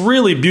mean, it's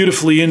really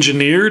beautifully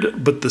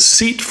engineered, but the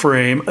seat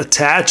frame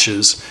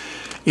attaches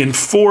in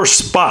 4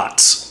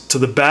 spots to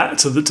the back,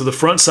 to the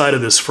front side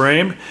of this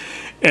frame,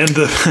 and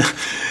with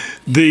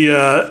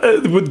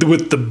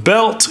the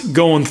belt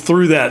going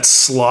through that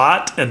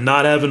slot and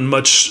not having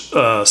much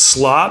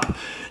slop,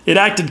 it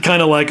acted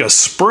kind of like a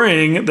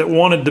spring that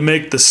wanted to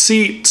make the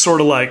seat sort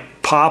of like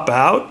pop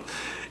out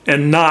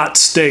and not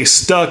stay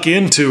stuck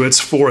into its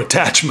 4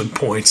 attachment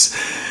points.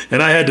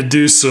 And I had to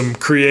do some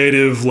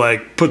creative,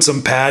 like put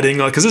some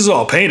padding on, because this is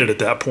all painted at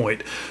that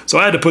point. So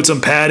I had to put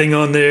some padding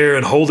on there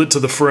and hold it to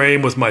the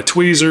frame with my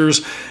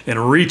tweezers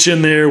and reach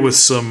in there with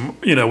some,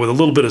 you know, with a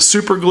little bit of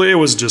super glue. It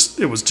was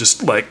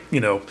just like, you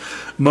know,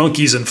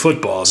 monkeys and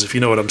footballs, if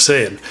you know what I'm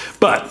saying.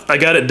 But I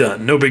got it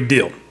done, no big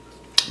deal.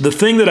 The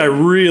thing that I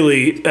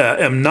really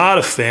am not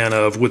a fan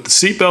of with the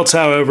seatbelts,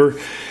 however,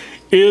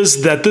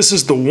 is that this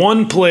is the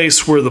one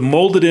place where the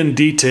molded-in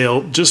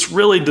detail just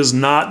really does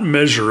not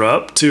measure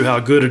up to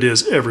how good it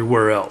is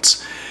everywhere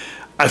else.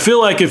 I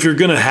feel like if you're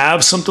going to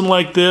have something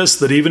like this,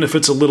 that even if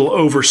it's a little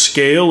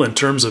overscale in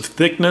terms of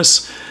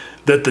thickness,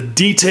 that the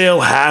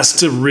detail has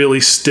to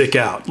really stick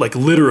out, like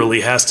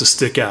literally has to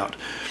stick out.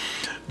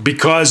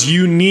 Because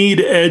you need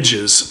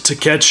edges to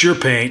catch your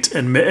paint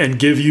and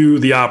give you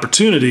the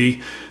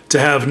opportunity to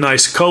have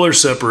nice color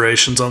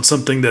separations on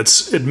something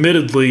that's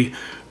admittedly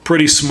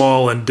pretty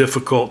small and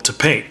difficult to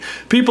paint.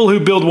 People who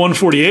build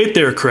 148th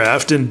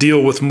aircraft and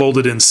deal with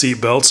molded-in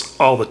seatbelts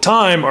all the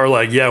time are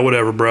like, yeah,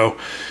 whatever, bro.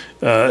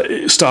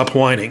 Stop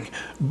whining.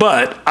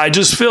 But I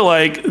just feel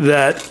like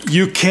that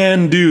you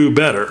can do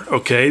better,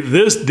 okay?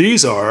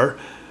 These are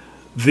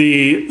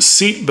the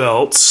seat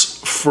belts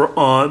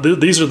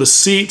these are the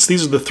seats,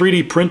 these are the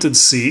 3D printed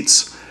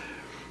seats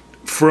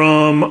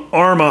from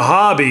Arma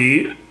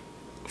Hobby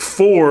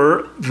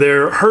for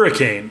their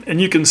Hurricane. And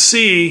you can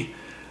see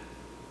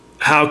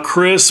how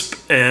crisp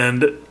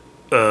and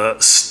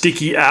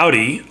sticky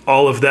outy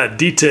all of that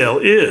detail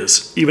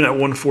is, even at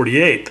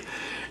 148th.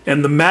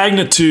 And the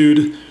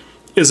magnitude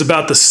is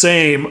about the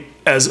same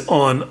as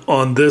on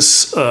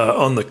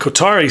the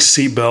Kotare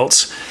seat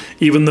belts,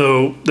 even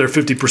though they're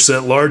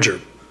 50% larger.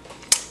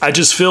 I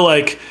just feel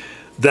like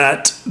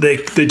that they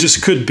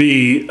just could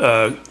be,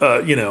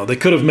 you know, they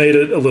could have made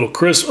it a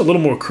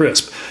little more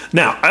crisp.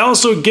 Now, I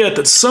also get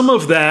that some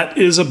of that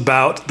is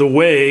about the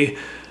way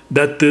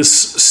that this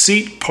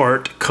seat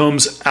part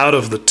comes out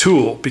of the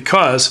tool,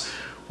 because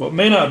what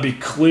may not be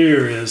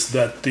clear is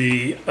that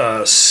the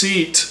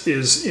seat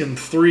is in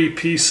 3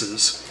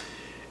 pieces,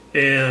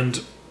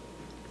 and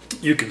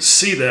you can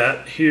see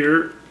that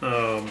here.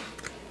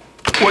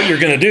 What you're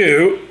going to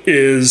do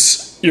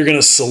is you're going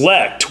to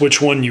select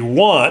which one you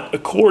want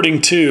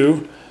according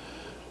to,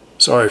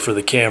 sorry for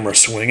the camera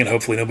swing and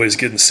hopefully nobody's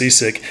getting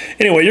seasick.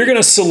 Anyway, you're going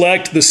to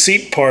select the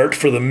seat part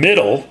for the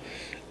middle,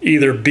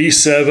 either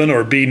B7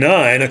 or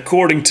B9,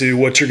 according to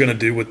what you're going to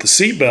do with the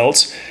seat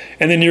belts,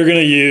 and then you're going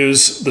to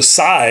use the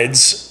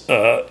sides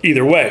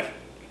either way.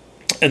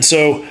 And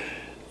so,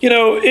 you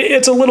know,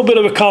 it's a little bit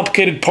of a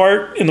complicated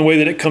part in the way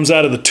that it comes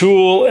out of the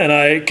tool, and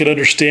I could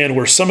understand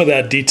where some of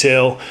that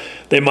detail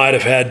they might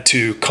have had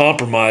to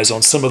compromise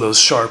on some of those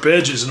sharp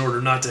edges in order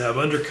not to have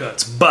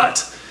undercuts. But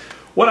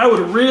what I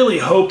would really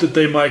hope that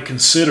they might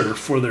consider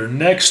for their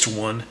next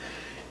one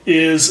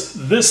is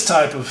this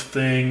type of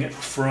thing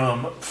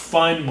from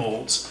Fine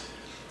Molds.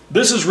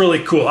 This is really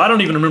cool. I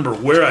don't even remember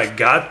where I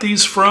got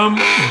these from,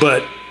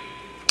 but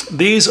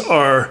these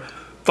are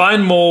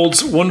Fine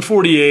Molds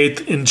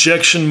 1/48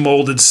 injection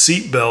molded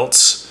seat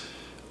belts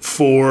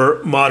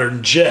for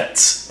modern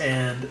jets,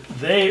 and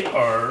they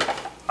are,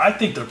 I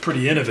think they're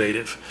pretty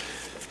innovative.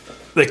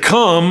 They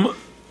come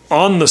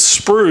on the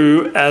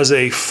sprue as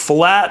a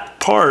flat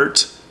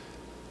part,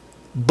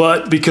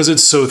 but because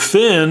it's so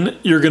thin,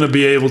 you're going to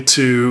be able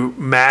to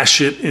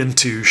mash it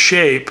into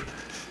shape.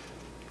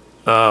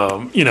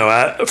 You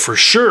know, for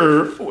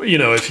sure, you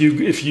know, if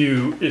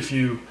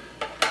you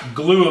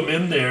glue them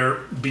in there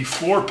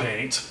before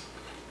paint,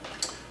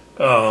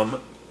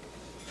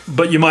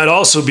 but you might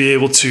also be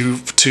able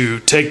to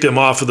take them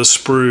off of the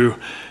sprue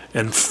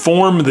and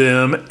form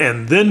them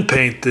and then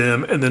paint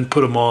them and then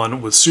put them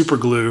on with super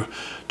glue,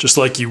 just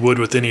like you would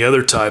with any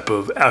other type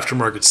of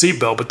aftermarket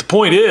seatbelt. But the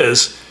point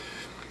is,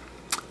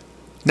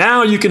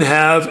 now you can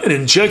have an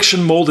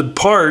injection molded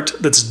part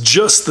that's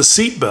just the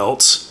seat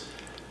belts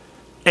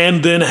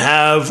and then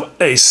have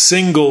a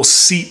single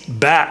seat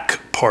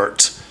back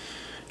part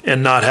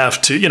and not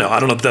have to, you know, I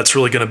don't know if that's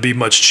really going to be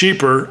much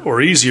cheaper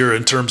or easier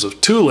in terms of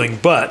tooling,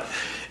 but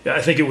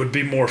I think it would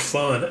be more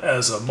fun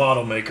as a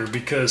model maker,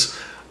 because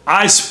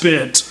I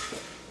spent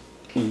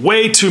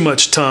way too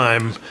much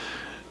time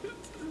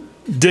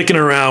dicking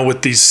around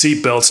with these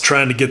seat belts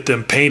trying to get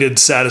them painted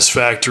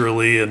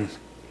satisfactorily and,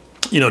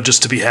 you know,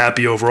 just to be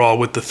happy overall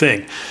with the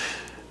thing.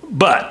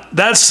 But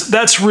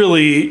that's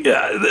really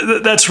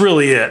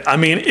it. I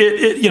mean,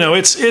 you know,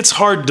 it's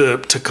hard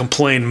to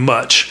complain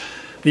much.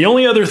 The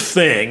only other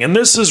thing, and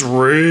this is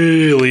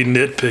really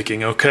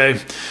nitpicking, okay?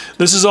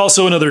 This is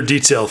also another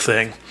detail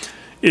thing,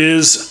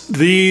 is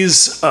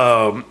these,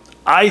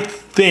 I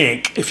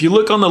think, if you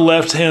look on the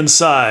left-hand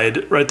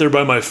side, right there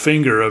by my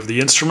finger of the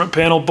instrument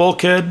panel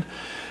bulkhead,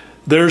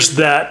 there's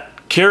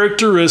that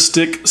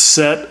characteristic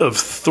set of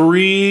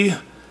 3,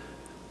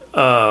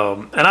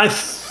 and I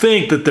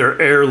think that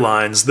they're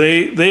airlines.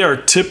 They are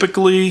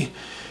typically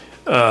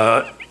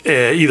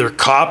either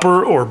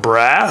copper or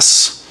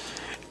brass,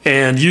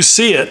 and you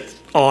see it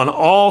on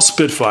all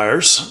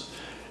Spitfires,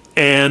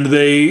 and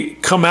they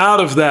come out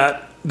of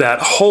that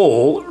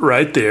hole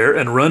right there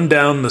and run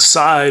down the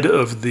side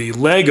of the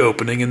leg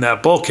opening in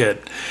that bulkhead.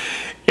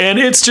 And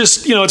it's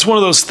just, you know, it's one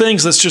of those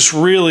things that's just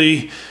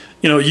really,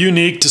 you know,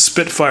 unique to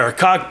Spitfire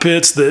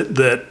cockpits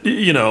that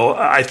you know,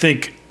 I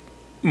think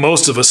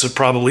most of us have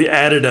probably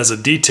added as a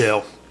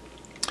detail.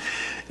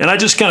 And I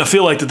just kind of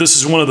feel like that this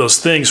is one of those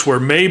things where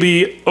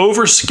maybe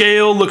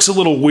overscale looks a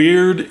little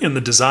weird in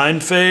the design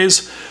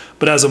phase,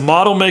 but as a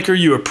model maker,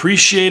 you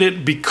appreciate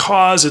it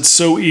because it's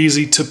so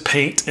easy to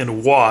paint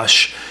and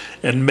wash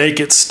and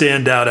make it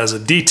stand out as a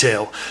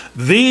detail.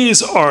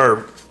 These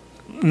are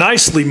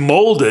nicely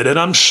molded, and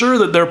I'm sure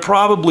that they're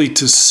probably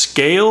to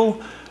scale,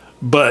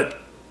 but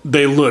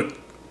they look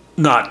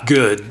not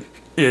good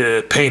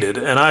painted,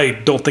 and I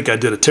don't think I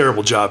did a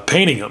terrible job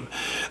painting them.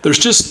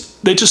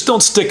 They just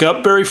don't stick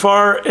up very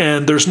far,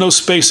 and there's no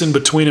space in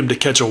between them to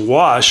catch a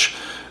wash,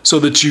 so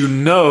that you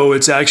know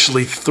it's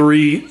actually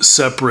three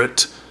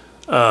separate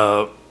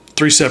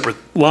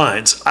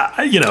lines.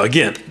 You know,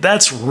 again,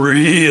 that's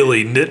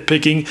really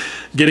nitpicking,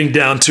 getting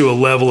down to a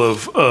level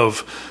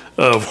of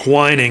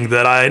whining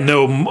that I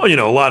know, you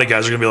know, a lot of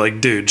guys are gonna be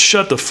like, dude,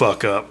 shut the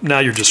fuck up. Now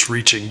you're just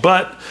reaching.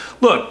 But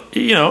look,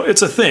 you know,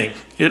 it's a thing.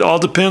 It all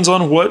depends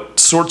on what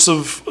sorts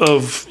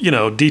of you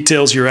know,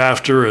 details you're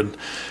after and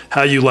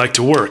how you like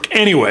to work.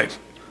 Anyway,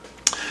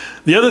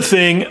 the other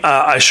thing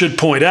I should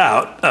point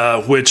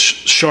out, which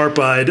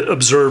sharp-eyed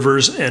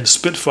observers and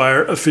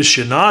Spitfire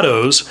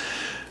aficionados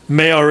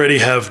may already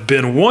have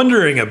been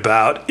wondering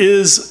about,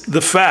 is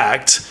the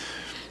fact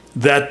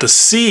that the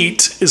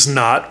seat is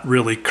not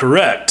really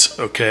correct,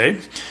 okay?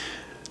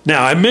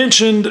 Now, I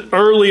mentioned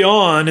early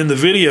on in the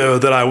video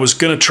that I was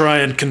going to try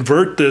and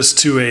convert this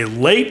to a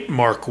late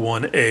Mark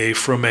 1A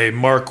from a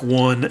Mark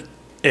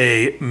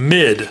 1A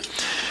mid.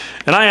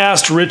 And I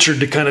asked Richard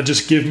to kind of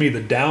just give me the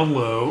down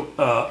low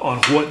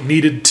on what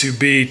needed to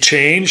be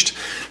changed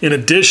in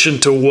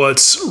addition to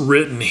what's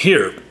written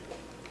here.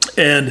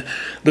 And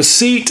the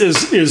seat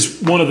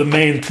is one of the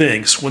main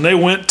things. When they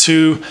went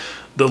to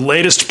the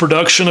latest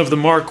production of the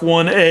Mark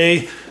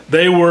 1A,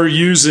 they were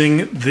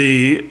using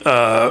the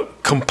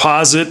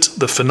composite,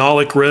 the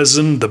phenolic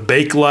resin, the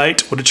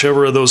Bakelite,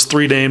 whichever of those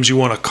three names you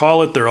want to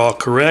call it, they're all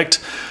correct,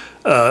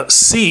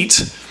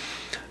 seat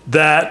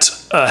that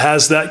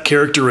has that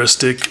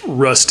characteristic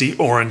rusty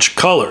orange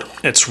color.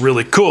 It's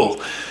really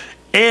cool.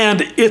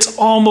 And it's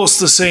almost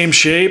the same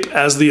shape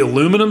as the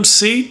aluminum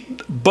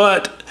seat,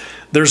 but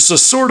there's a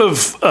sort of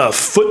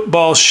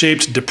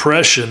football-shaped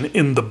depression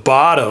in the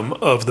bottom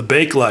of the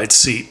Bakelite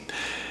seat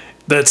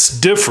that's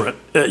different.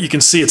 You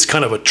can see it's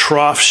kind of a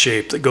trough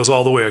shape that goes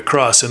all the way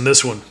across in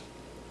this one.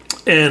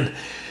 And,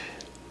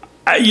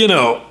 you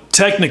know,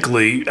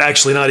 technically,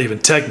 actually not even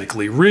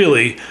technically,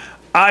 really,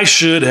 I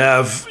should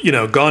have, you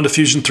know, gone to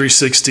Fusion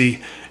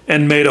 360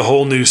 and made a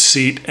whole new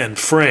seat and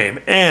frame.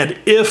 And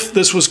if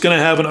this was going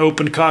to have an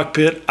open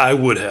cockpit, I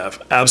would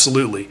have,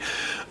 absolutely.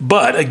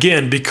 But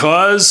again,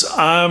 because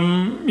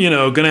I'm, you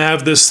know, going to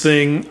have this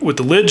thing with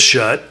the lid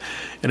shut,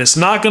 and it's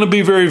not going to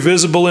be very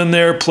visible in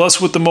there,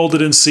 plus with the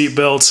molded in seat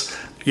belts,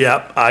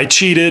 yeah, I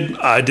cheated.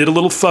 I did a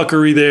little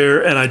fuckery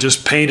there, and I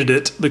just painted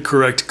it the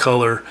correct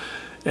color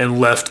and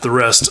left the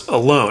rest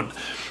alone.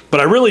 But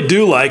I really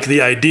do like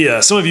the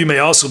idea. Some of you may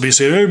also be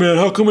saying, hey man,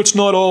 how come it's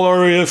not all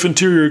RAF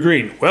interior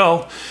green?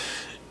 Well,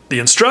 the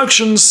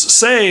instructions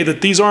say that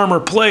these armor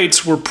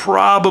plates were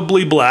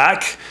probably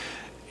black,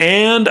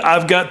 and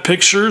I've got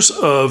pictures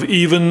of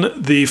even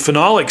the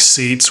phenolic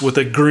seats with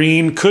a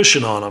green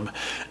cushion on them.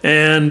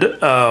 And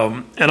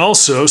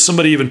also,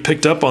 somebody even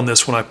picked up on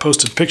this when I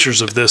posted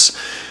pictures of this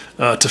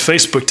to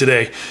Facebook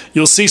today.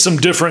 You'll see some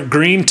different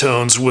green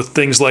tones with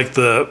things like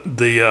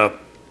the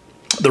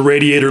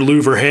radiator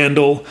louver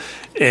handle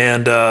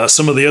and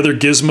some of the other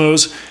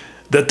gizmos,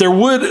 that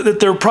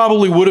there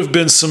probably would have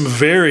been some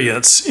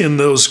variance in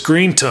those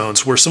green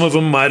tones, where some of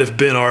them might have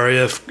been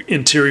RAF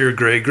interior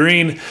gray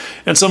green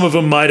and some of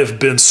them might have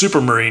been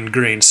supermarine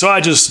green. So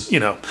I just, you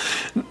know,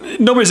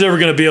 nobody's ever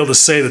going to be able to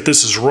say that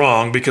this is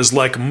wrong, because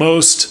like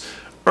most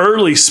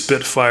early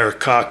Spitfire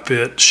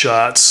cockpit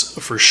shots,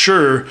 for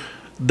sure,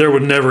 there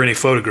were never any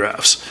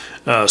photographs.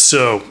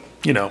 So,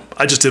 you know,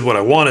 I just did what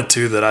I wanted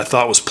to that I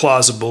thought was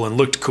plausible and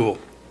looked cool.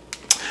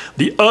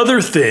 The other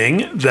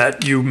thing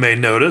that you may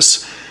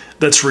notice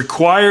that's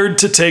required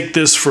to take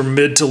this from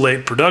mid to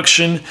late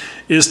production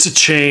is to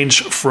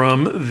change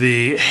from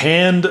the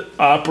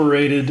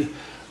hand-operated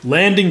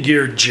landing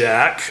gear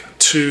jack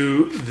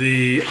to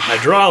the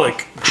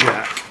hydraulic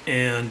jack.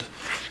 And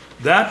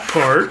that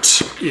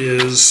part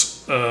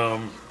is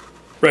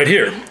right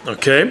here,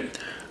 okay?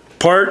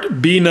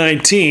 Part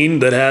B19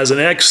 that has an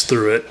X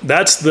through it,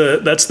 that's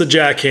the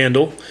jack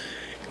handle.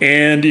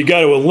 And you got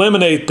to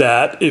eliminate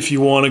that if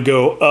you want to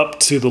go up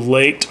to the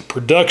late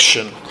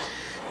production.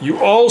 You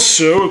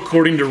also,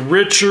 according to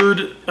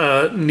Richard,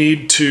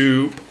 need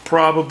to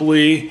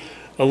probably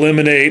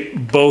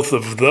eliminate both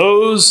of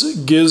those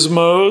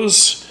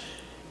gizmos.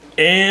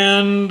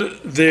 And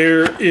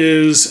there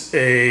is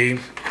a,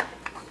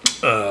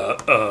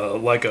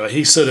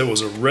 he said it was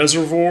a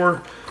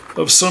reservoir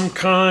of some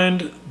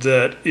kind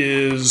that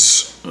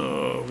is,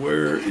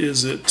 where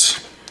is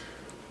it?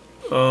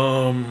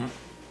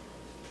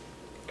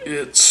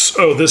 It's,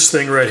 oh, this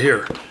thing right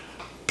here.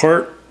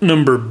 Part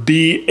number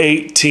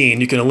B18.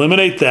 You can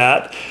eliminate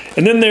that.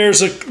 And then there's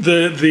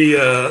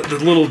the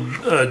little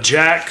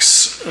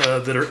jacks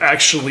that are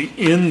actually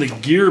in the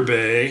gear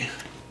bay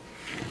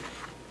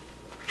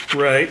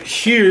right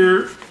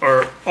here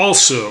are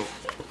also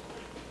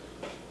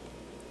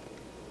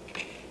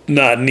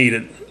not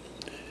needed.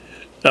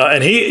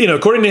 And he, you know,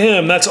 according to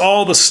him, that's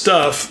all the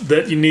stuff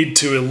that you need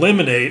to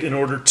eliminate in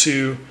order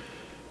to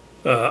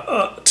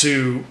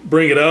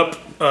bring it up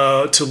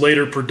to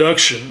later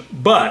production.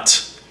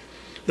 But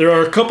there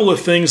are a couple of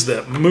things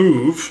that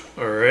move,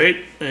 all right?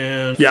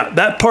 And yeah,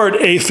 that part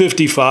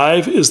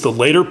A55 is the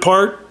later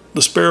part,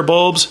 the spare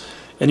bulbs,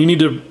 and you need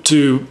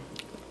to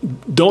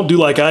don't do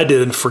like I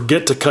did and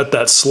forget to cut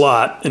that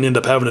slot and end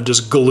up having to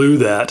just glue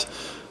that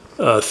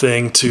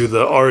thing to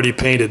the already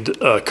painted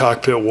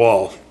cockpit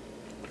wall.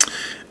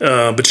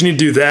 But you need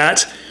to do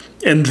that.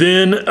 And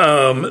then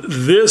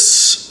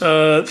this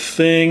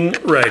thing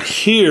right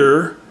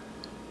here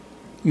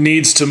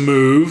needs to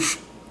move.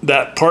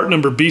 That part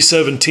number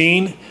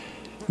B17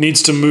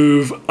 needs to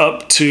move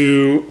up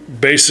to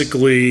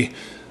basically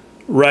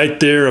right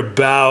there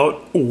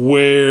about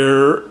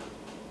where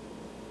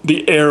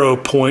the arrow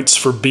points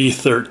for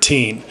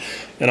B13.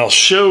 And I'll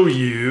show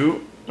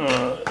you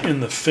in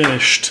the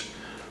finished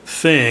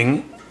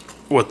thing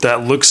what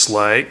that looks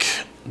like.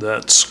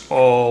 That's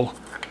all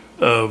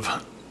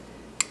of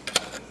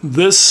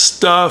this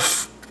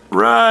stuff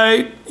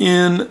right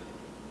in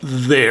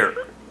there.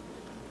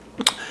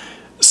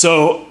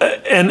 So,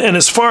 and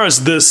as far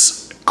as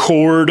this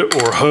cord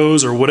or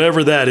hose or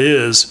whatever that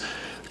is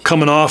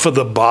coming off of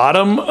the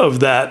bottom of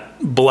that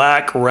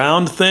black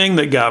round thing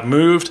that got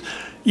moved,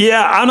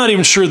 yeah, I'm not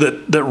even sure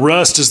that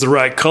rust is the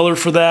right color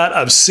for that.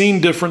 I've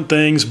seen different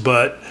things,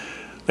 but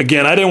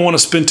again, I didn't want to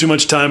spend too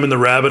much time in the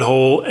rabbit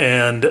hole,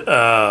 and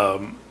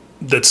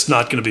that's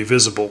not going to be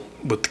visible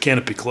with the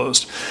canopy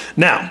closed.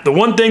 Now, the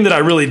one thing that I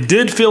really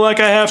did feel like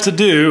I have to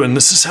do, and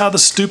this is how the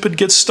stupid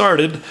gets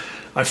started,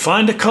 I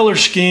find a color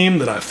scheme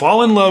that I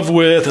fall in love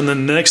with, and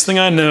then the next thing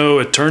I know,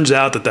 it turns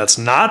out that that's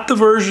not the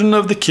version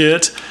of the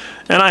kit,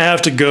 and I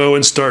have to go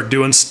and start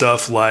doing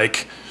stuff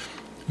like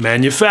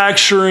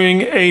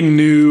manufacturing a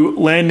new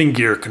landing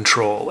gear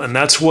control. And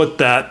that's what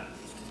that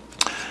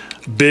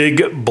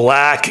big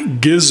black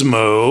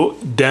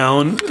gizmo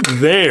down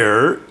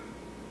there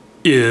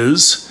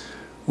is,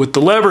 with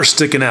the lever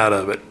sticking out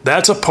of it.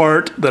 That's a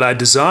part that I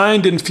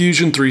designed in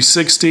Fusion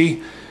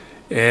 360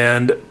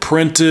 and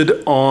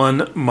printed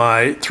on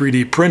my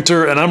 3D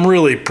printer, and I'm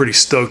really pretty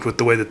stoked with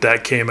the way that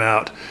that came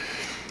out.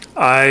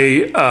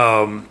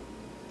 I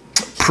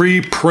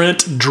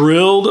pre-print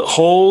drilled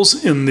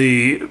holes in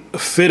the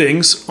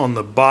fittings on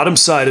the bottom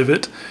side of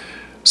it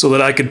so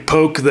that I could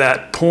poke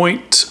that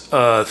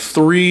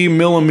 0.3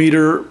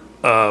 millimeter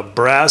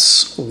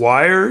brass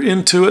wire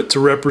into it to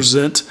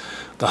represent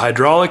the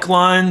hydraulic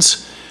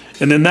lines.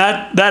 And then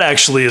that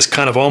actually is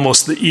kind of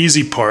almost the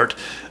easy part.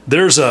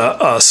 There's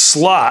a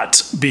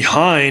slot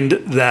behind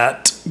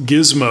that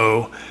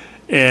gizmo,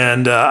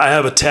 and I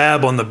have a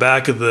tab on the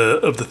back of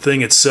the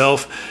thing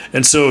itself.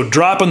 And so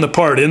dropping the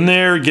part in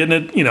there,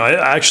 getting it, you know, it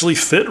actually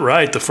fit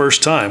right the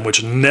first time,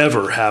 which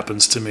never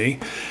happens to me.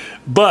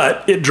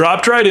 But it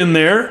dropped right in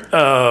there,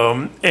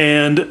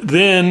 and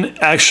then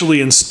actually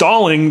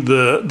installing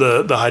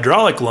the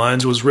hydraulic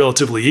lines was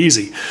relatively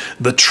easy.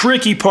 The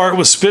tricky part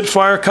with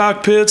Spitfire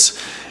cockpits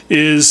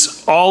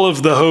is all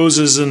of the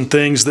hoses and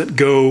things that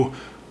go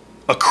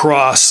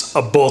across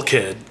a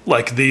bulkhead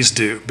like these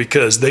do,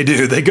 because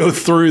they go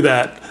through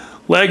that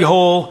leg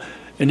hole,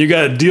 and you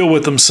got to deal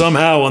with them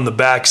somehow on the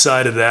back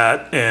side of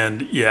that.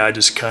 And yeah, I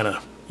just kind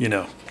of, you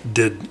know,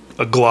 did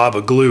a glob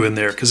of glue in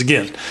there, because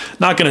again,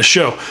 not going to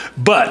show.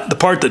 But the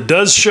part that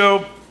does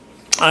show,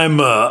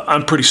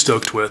 I'm pretty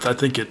stoked with. I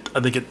think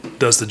it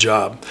does the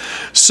job.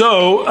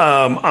 So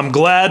I'm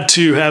glad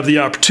to have the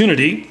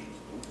opportunity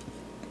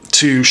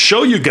to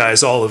show you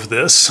guys all of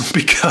this,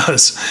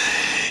 because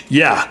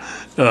yeah,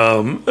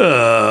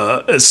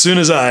 as soon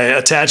as I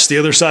attach the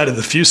other side of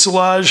the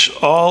fuselage,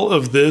 all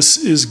of this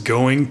is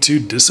going to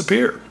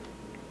disappear.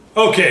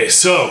 Okay,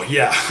 so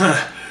yeah.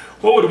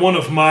 What would one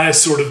of my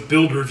sort of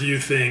build review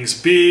things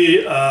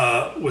be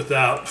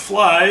without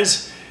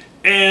flies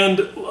and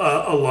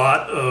a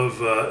lot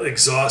of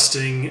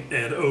exhausting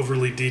and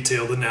overly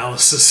detailed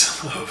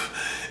analysis of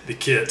the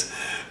kit?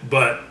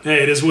 But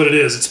hey, it is what it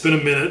is. It's been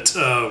a minute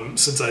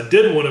since I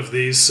did one of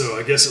these, so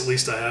I guess at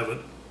least I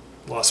haven't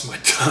lost my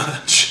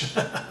touch.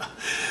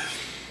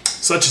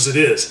 Such as it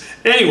is.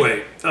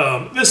 Anyway,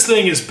 this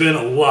thing has been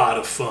a lot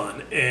of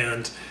fun,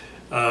 and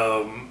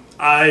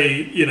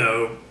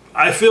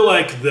I feel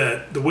like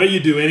that the way you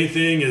do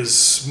anything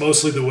is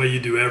mostly the way you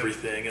do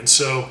everything. And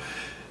so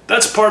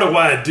that's part of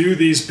why I do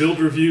these build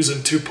reviews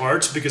in two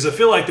parts, because I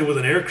feel like that with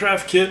an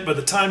aircraft kit, by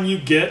the time you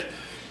get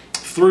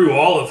through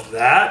all of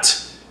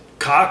that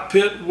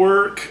cockpit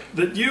work,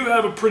 that you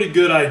have a pretty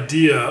good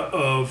idea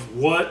of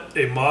what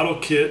a model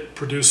kit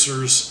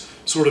producer's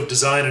sort of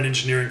design and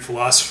engineering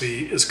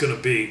philosophy is going to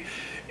be.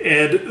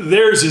 And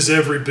theirs is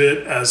every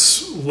bit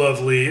as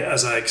lovely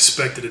as I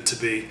expected it to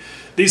be.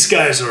 These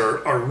guys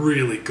are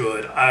really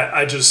good.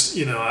 I just,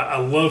 you know, I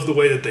love the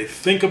way that they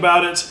think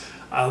about it.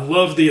 I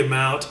love the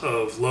amount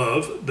of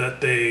love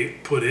that they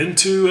put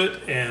into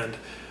it, and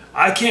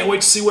I can't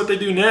wait to see what they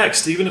do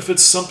next. Even if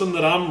it's something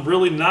that I'm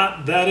really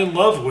not that in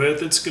love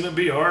with, it's going to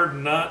be hard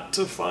not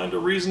to find a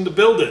reason to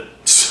build it.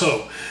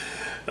 So,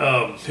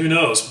 who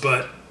knows?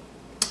 But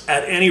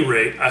at any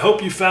rate, I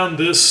hope you found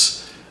this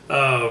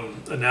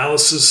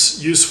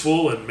analysis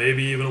useful and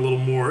maybe even a little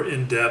more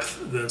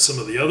in-depth than some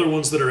of the other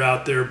ones that are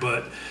out there.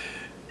 But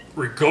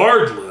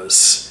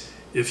regardless,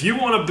 if you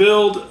want to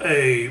build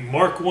a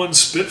Mark I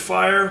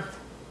Spitfire,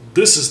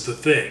 this is the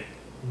thing.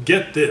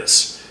 Get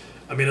this.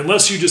 I mean,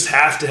 unless you just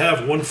have to have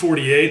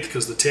 148th,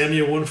 because the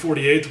Tamiya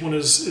 148th one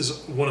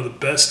is one of the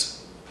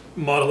best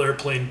model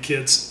airplane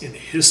kits in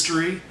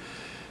history.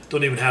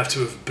 Don't even have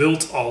to have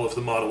built all of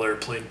the model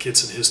airplane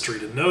kits in history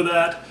to know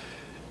that.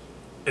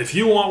 If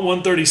you want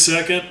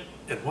 132nd,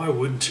 and why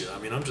wouldn't you? I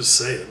mean, I'm just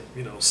saying,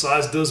 you know,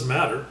 size does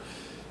matter.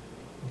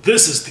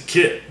 This is the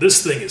kit.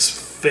 This thing is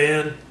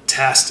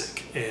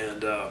fantastic.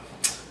 And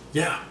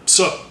yeah,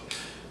 so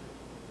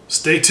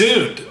stay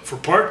tuned for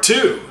part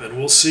 2, and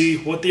we'll see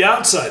what the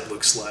outside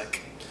looks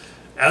like.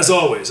 As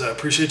always, I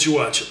appreciate you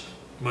watching.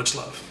 Much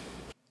love.